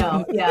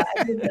 no, yeah,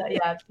 I think that, yeah,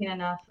 I've seen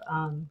enough.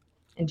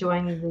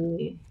 Enjoying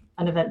the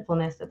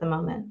uneventfulness at the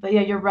moment. But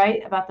yeah, you're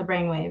right about the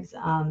brainwaves.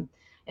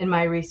 In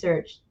my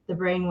research, the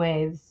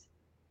brainwaves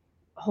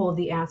hold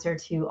the answer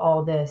to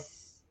all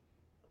this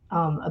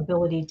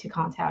ability to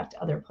contact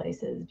other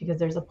places, because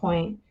there's a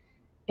point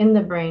in the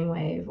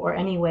brainwave or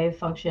any wave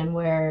function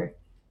where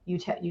you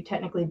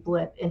technically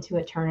blip into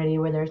eternity,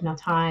 where there's no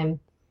time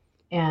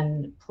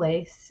and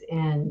place,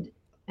 and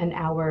an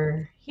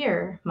hour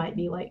here might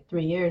be like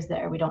 3 years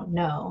there. We don't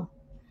know.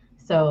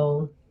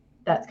 So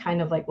that's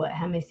kind of like what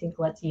HemiSync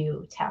lets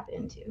you tap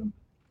into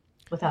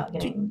without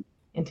getting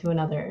into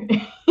another,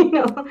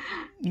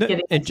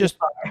 getting And too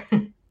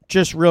far.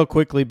 just real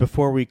quickly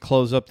before we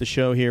close up the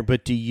show here,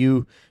 but do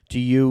you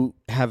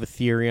have a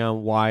theory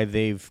on why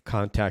they've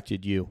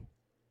contacted you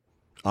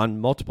on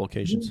multiple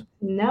occasions?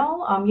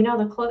 No,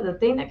 the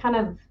thing that kind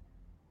of,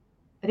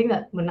 I think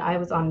that when I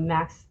was on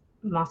Max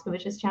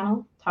Moskovich's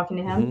channel talking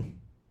to him,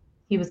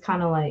 he was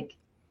kind of like,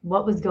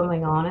 what was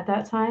going on at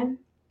that time?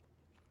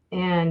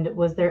 And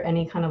was there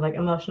any kind of like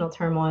emotional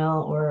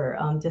turmoil or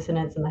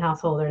dissonance in the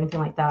household or anything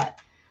like that?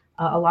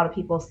 A lot of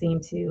people seem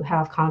to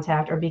have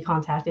contact or be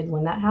contacted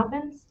when that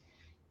happens.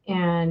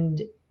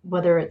 And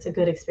whether it's a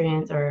good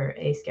experience or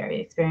a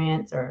scary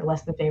experience or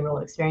less than favorable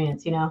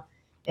experience,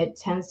 it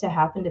tends to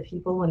happen to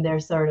people when they're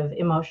sort of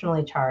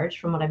emotionally charged,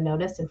 from what I've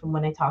noticed and from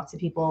when I talk to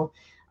people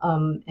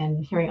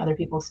and hearing other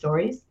people's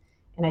stories.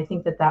 And I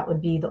think that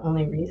would be the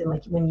only reason.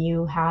 Like, when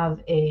you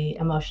have a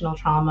emotional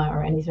trauma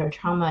or any sort of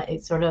trauma,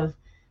 it sort of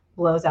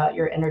blows out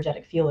your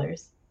energetic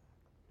feelers.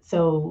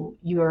 So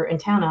your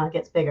antenna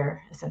gets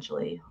bigger,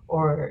 essentially,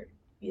 or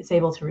it's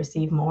able to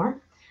receive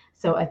more.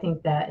 So I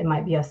think that it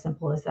might be as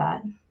simple as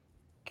that.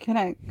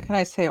 Can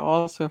I say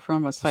also,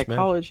 from a Yes, ma'am.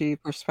 psychology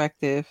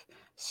perspective,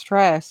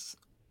 stress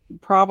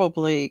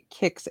probably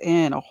kicks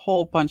in a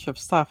whole bunch of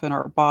stuff in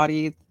our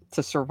body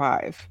to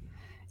survive.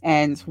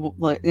 And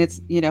it's,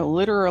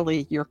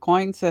 literally, you're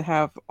going to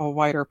have a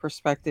wider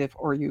perspective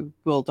or you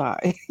will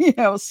die.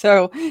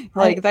 So like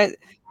Right. that,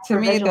 to For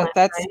me, vigilance,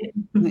 that's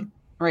right?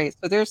 right.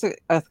 So there's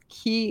a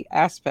key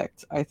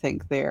aspect, I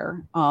think,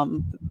 there.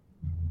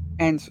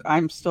 And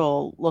I'm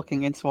still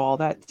looking into all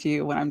that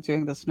too when I'm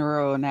doing this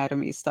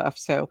neuroanatomy stuff.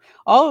 So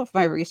all of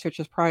my research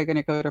is probably going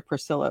to go to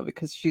Priscilla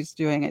because she's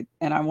doing it,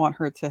 and I want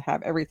her to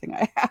have everything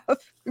I have.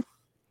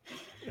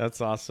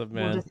 That's awesome,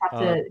 man. We'll just have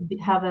to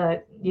have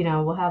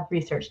we'll have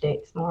research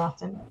dates more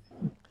often.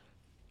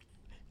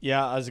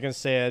 Yeah, I was gonna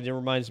say it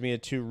reminds me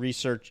of two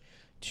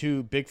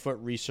Bigfoot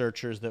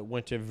researchers that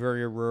went to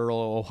very rural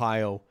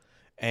Ohio,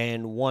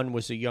 and one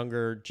was a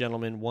younger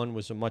gentleman, one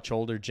was a much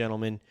older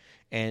gentleman,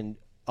 and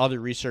other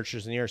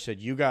researchers in the area said,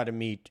 you got to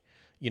meet,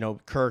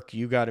 Kirk,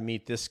 you got to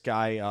meet this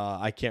guy.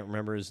 I can't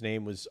remember his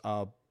name, was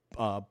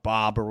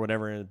Bob or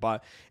whatever,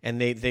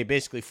 and they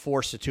basically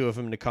forced the two of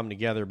them to come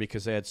together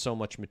because they had so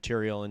much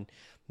material, and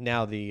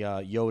now the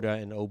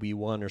Yoda and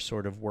Obi-Wan are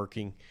sort of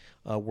working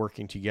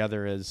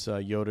together as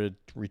Yoda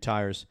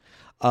retires.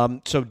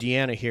 So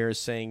Deanna here is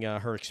saying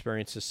her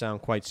experiences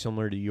sound quite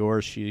similar to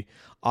yours. She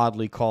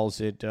oddly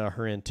calls it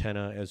her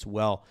antenna as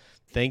well.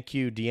 Thank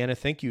you, Deanna.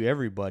 Thank you,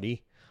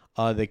 everybody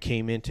that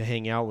came in to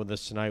hang out with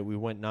us tonight. We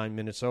went 9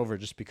 minutes over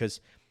just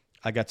because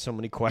I got so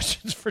many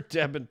questions for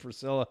Deb and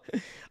Priscilla,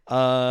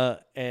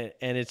 and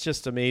it's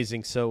just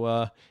amazing. So,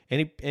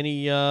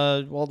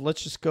 well,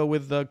 let's just go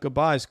with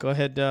goodbyes. Go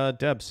ahead,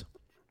 Debs.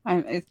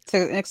 It's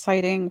an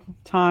exciting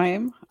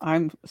time.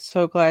 I'm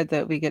so glad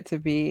that we get to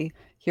be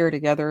here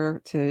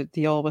together to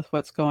deal with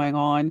what's going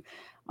on.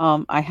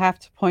 I have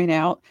to point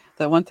out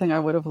that one thing I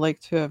would have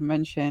liked to have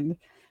mentioned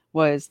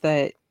was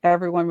that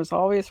everyone was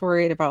always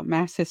worried about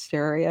mass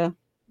hysteria.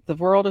 The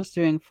world is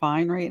doing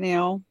fine right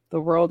now. The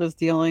world is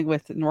dealing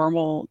with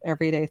normal,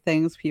 everyday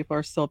things. People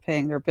are still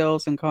paying their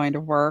bills and going to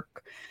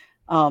work.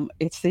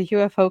 It's the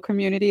UFO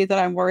community that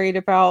I'm worried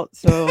about.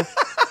 So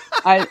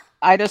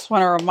I just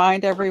want to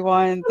remind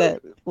everyone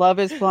that Love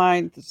is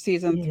Blind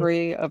season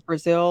 3 of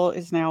Brazil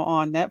is now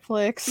on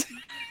Netflix.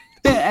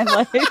 and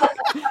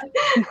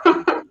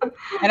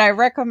I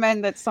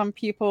recommend that some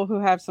people who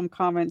have some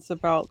comments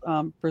about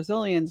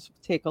Brazilians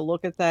take a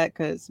look at that,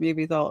 because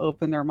maybe they'll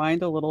open their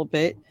mind a little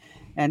bit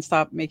and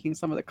stop making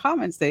some of the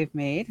comments they've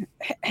made.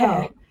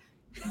 Oh,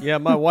 Yeah,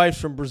 my wife's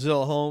from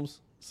Brazil,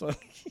 Holmes. So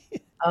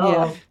Oh,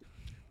 Yeah.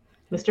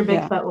 Mr.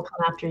 Yeah. Bigfoot will come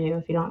after you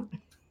if you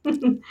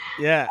don't.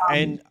 yeah, Um,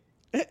 and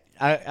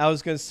I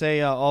was going to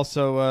say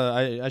also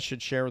I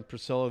should share with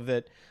Priscilla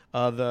that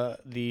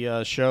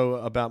the show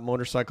about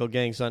motorcycle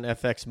gangs on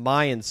FX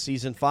Mayans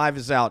season 5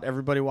 is out.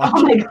 Everybody watch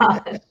oh my it.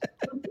 God.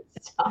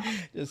 Stop.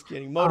 Just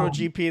kidding. Um,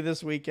 MotoGP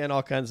this weekend,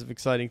 all kinds of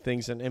exciting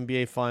things, and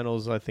NBA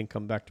finals I think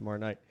come back tomorrow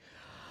night.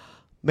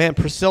 Man,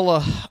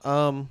 Priscilla,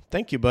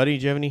 thank you, buddy.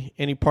 Do you have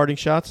any parting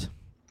shots?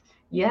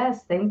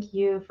 Yes, thank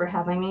you for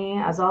having me.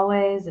 As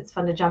always, it's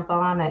fun to jump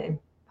on.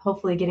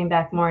 Hopefully, getting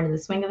back more into the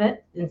swing of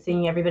it and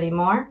seeing everybody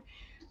more.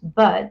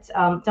 But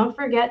don't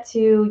forget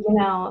to,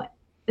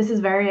 this is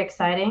very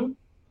exciting,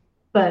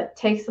 but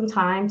take some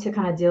time to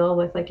kind of deal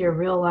with like your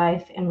real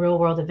life and real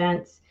world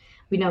events.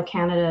 We know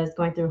Canada is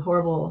going through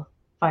horrible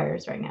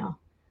fires right now.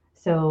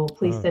 So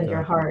please Oh, send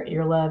your God. heart,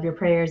 your love, your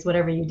prayers,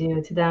 whatever you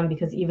do to them,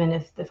 because even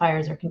if the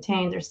fires are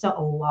contained, there's still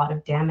a lot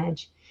of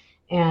damage.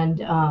 And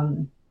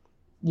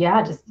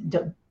yeah,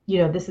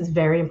 this is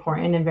very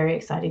important and very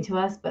exciting to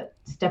us, but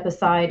step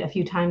aside a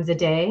few times a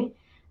day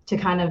to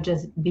kind of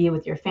just be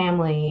with your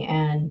family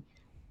and,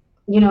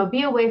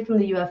 be away from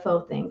the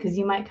UFO thing, because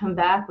you might come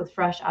back with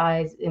fresh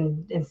eyes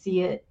and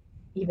see it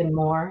even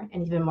more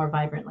and even more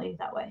vibrantly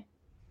that way.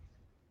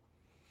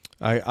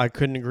 I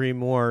couldn't agree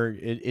more.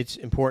 It's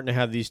important to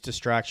have these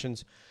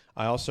distractions.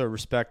 I also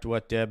respect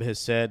what Deb has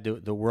said.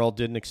 The world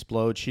didn't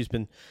explode. She's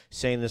been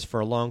saying this for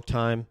a long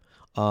time.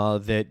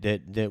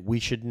 That we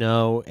should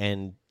know,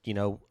 and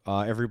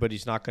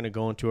everybody's not going to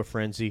go into a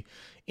frenzy.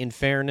 In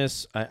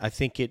fairness, I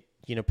think it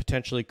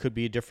potentially could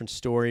be a different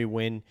story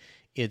when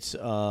it's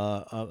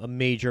a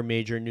major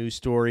news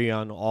story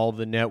on all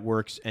the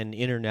networks and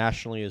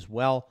internationally as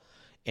well.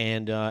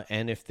 And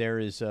if there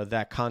is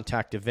that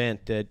contact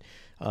event that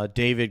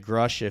David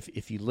Grusch,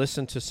 if you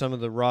listen to some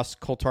of the Ross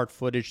Coulthard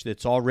footage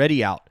that's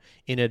already out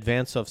in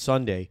advance of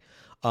Sunday,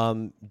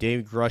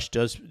 David Grusch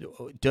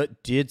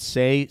did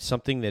say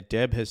something that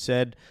Deb has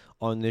said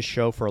on this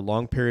show for a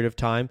long period of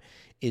time.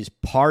 Is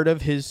part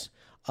of his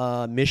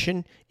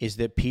mission is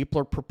that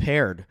people are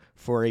prepared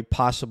for a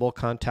possible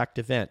contact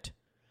event.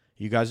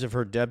 You guys have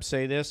heard Deb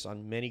say this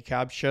on many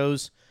cab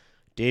shows.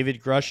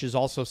 David Grusch is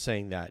also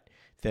saying that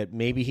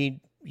maybe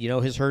he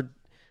has heard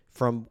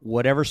from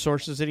whatever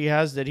sources that he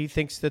has that he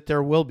thinks that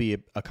there will be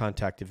a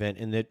contact event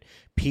and that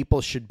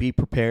people should be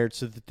prepared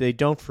so that they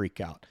don't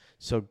freak out.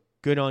 So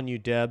good on you,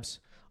 Debs.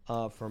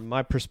 From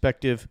my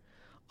perspective,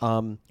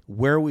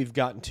 where we've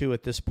gotten to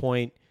at this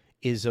point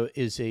is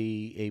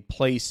a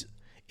place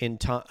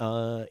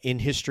in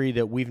history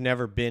that we've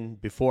never been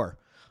before.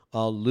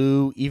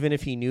 Lou, even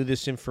if he knew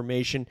this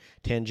information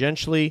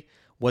tangentially,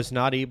 was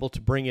not able to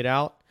bring it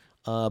out.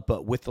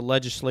 But with the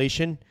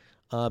legislation,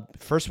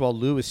 first of all,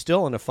 Lou is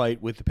still in a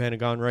fight with the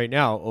Pentagon right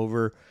now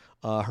over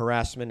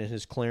harassment and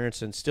his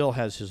clearance, and still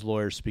has his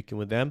lawyers speaking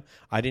with them.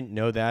 I didn't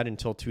know that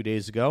until 2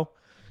 days ago.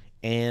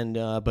 And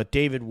but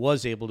David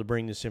was able to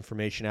bring this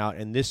information out,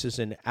 and this is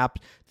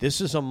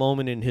a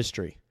moment in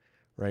history,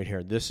 right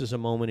here. This is a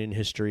moment in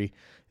history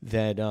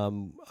that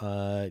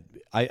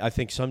I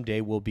think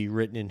someday will be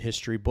written in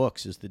history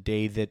books. Is the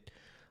day that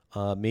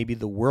maybe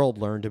the world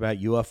learned about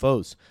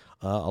UFOs.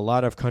 A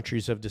lot of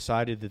countries have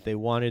decided that they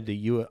wanted the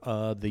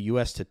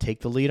U.S. to take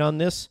the lead on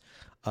this.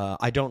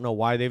 I don't know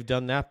why they've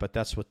done that, but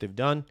that's what they've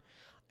done,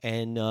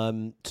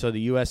 and so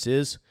the U.S.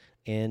 is.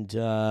 And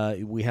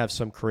we have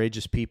some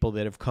courageous people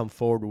that have come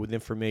forward with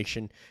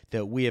information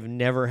that we have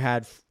never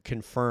had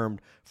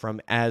confirmed from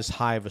as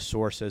high of a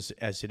source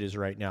as it is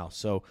right now.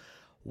 So,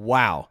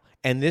 wow.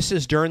 And this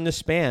is during the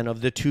span of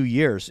the 2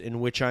 years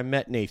in which I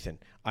met Nathan,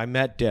 I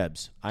met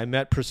Debs, I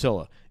met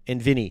Priscilla and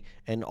Vinny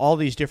and all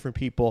these different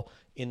people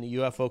in the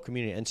UFO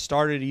community and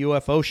started a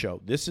UFO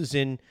show. This is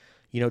in,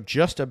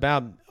 just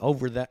about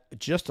over that,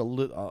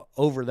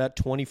 over that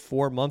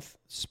 24-month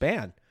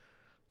span.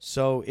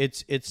 So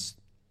it's,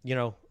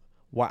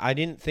 why I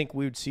didn't think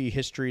we would see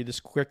history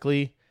this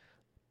quickly.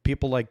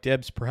 People like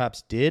Debs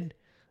perhaps did,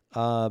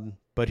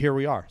 but here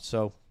we are.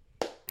 So,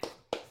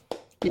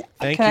 Yeah.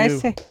 thank Can you.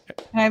 can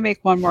I make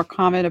one more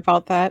comment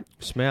about that?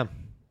 Yes, ma'am.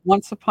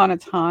 Once upon a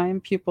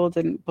time, people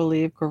didn't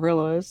believe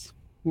gorillas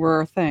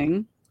were a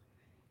thing.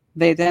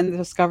 They then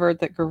discovered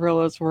that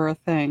gorillas were a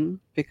thing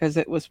because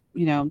it was,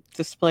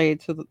 displayed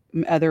to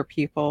other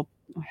people,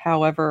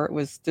 however it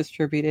was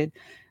distributed.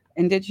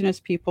 Indigenous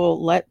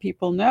people let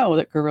people know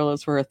that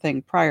gorillas were a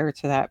thing prior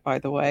to that, by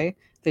the way.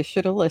 They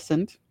should have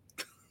listened.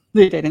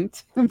 They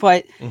didn't.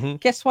 But Mm-hmm.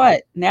 guess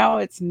what? Now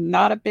it's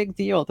not a big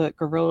deal that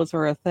gorillas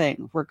are a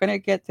thing. We're going to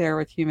get there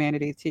with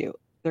humanity too.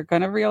 They're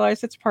going to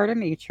realize it's part of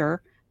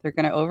nature. They're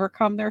going to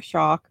overcome their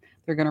shock.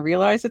 They're going to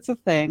realize it's a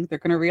thing. They're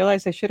going to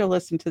realize they should have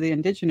listened to the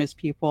indigenous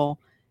people,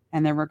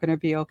 and then we're going to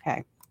be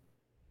okay.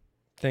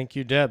 Thank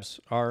you,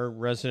 Debs, our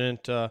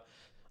resident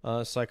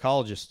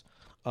psychologist.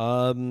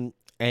 And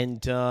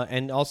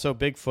also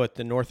Bigfoot,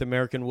 the North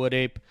American wood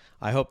ape.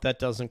 I hope that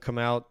doesn't come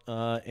out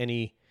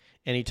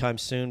anytime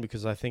soon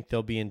because I think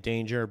they'll be in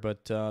danger.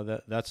 But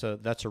that's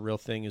a real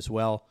thing as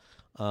well.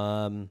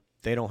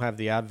 they don't have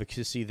the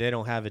advocacy. They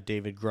don't have a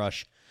David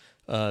Grusch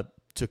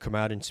to come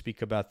out and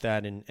speak about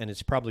that, and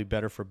it's probably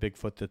better for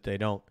Bigfoot that they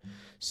don't.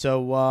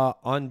 So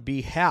on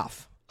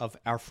behalf of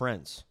our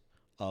friends,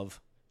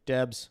 of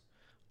Debs,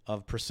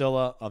 of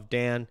Pricilla, of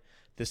Dan,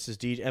 this is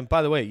DJ. And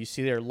by the way, you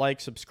see there, like,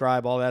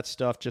 subscribe, all that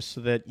stuff, just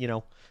so that,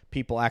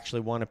 people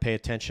actually want to pay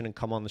attention and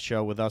come on the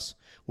show with us.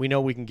 We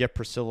know we can get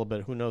Pricilla,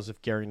 but who knows if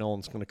Gary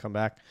Nolan's going to come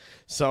back.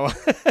 So,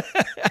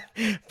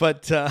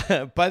 but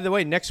by the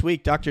way, next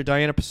week, Dr.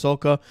 Diana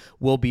Pasulka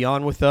will be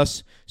on with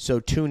us. So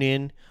tune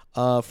in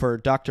for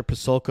Dr.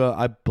 Pasulka.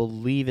 I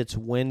believe it's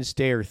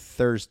Wednesday or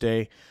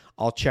Thursday.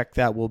 I'll check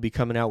that. We'll be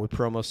coming out with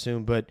promo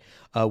soon. But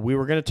we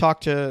were going to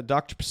talk to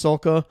Dr.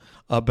 Pasulka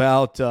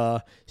about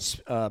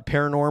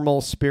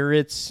paranormal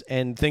spirits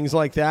and things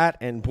like that.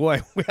 And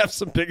boy, we have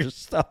some bigger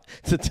stuff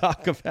to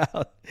talk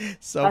about.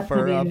 So That's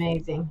going to be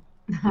amazing.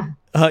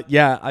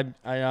 Yeah,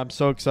 I'm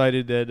so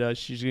excited that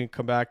she's going to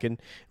come back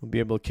and we'll be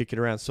able to kick it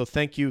around. So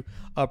thank you,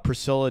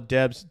 Pricilla,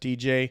 Debs,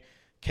 DJ,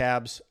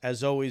 Cabs.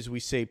 As always, we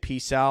say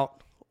peace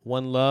out,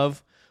 one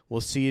love. We'll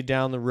see you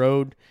down the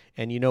road.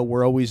 And,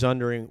 we're always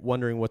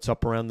wondering what's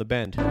up around the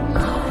bend.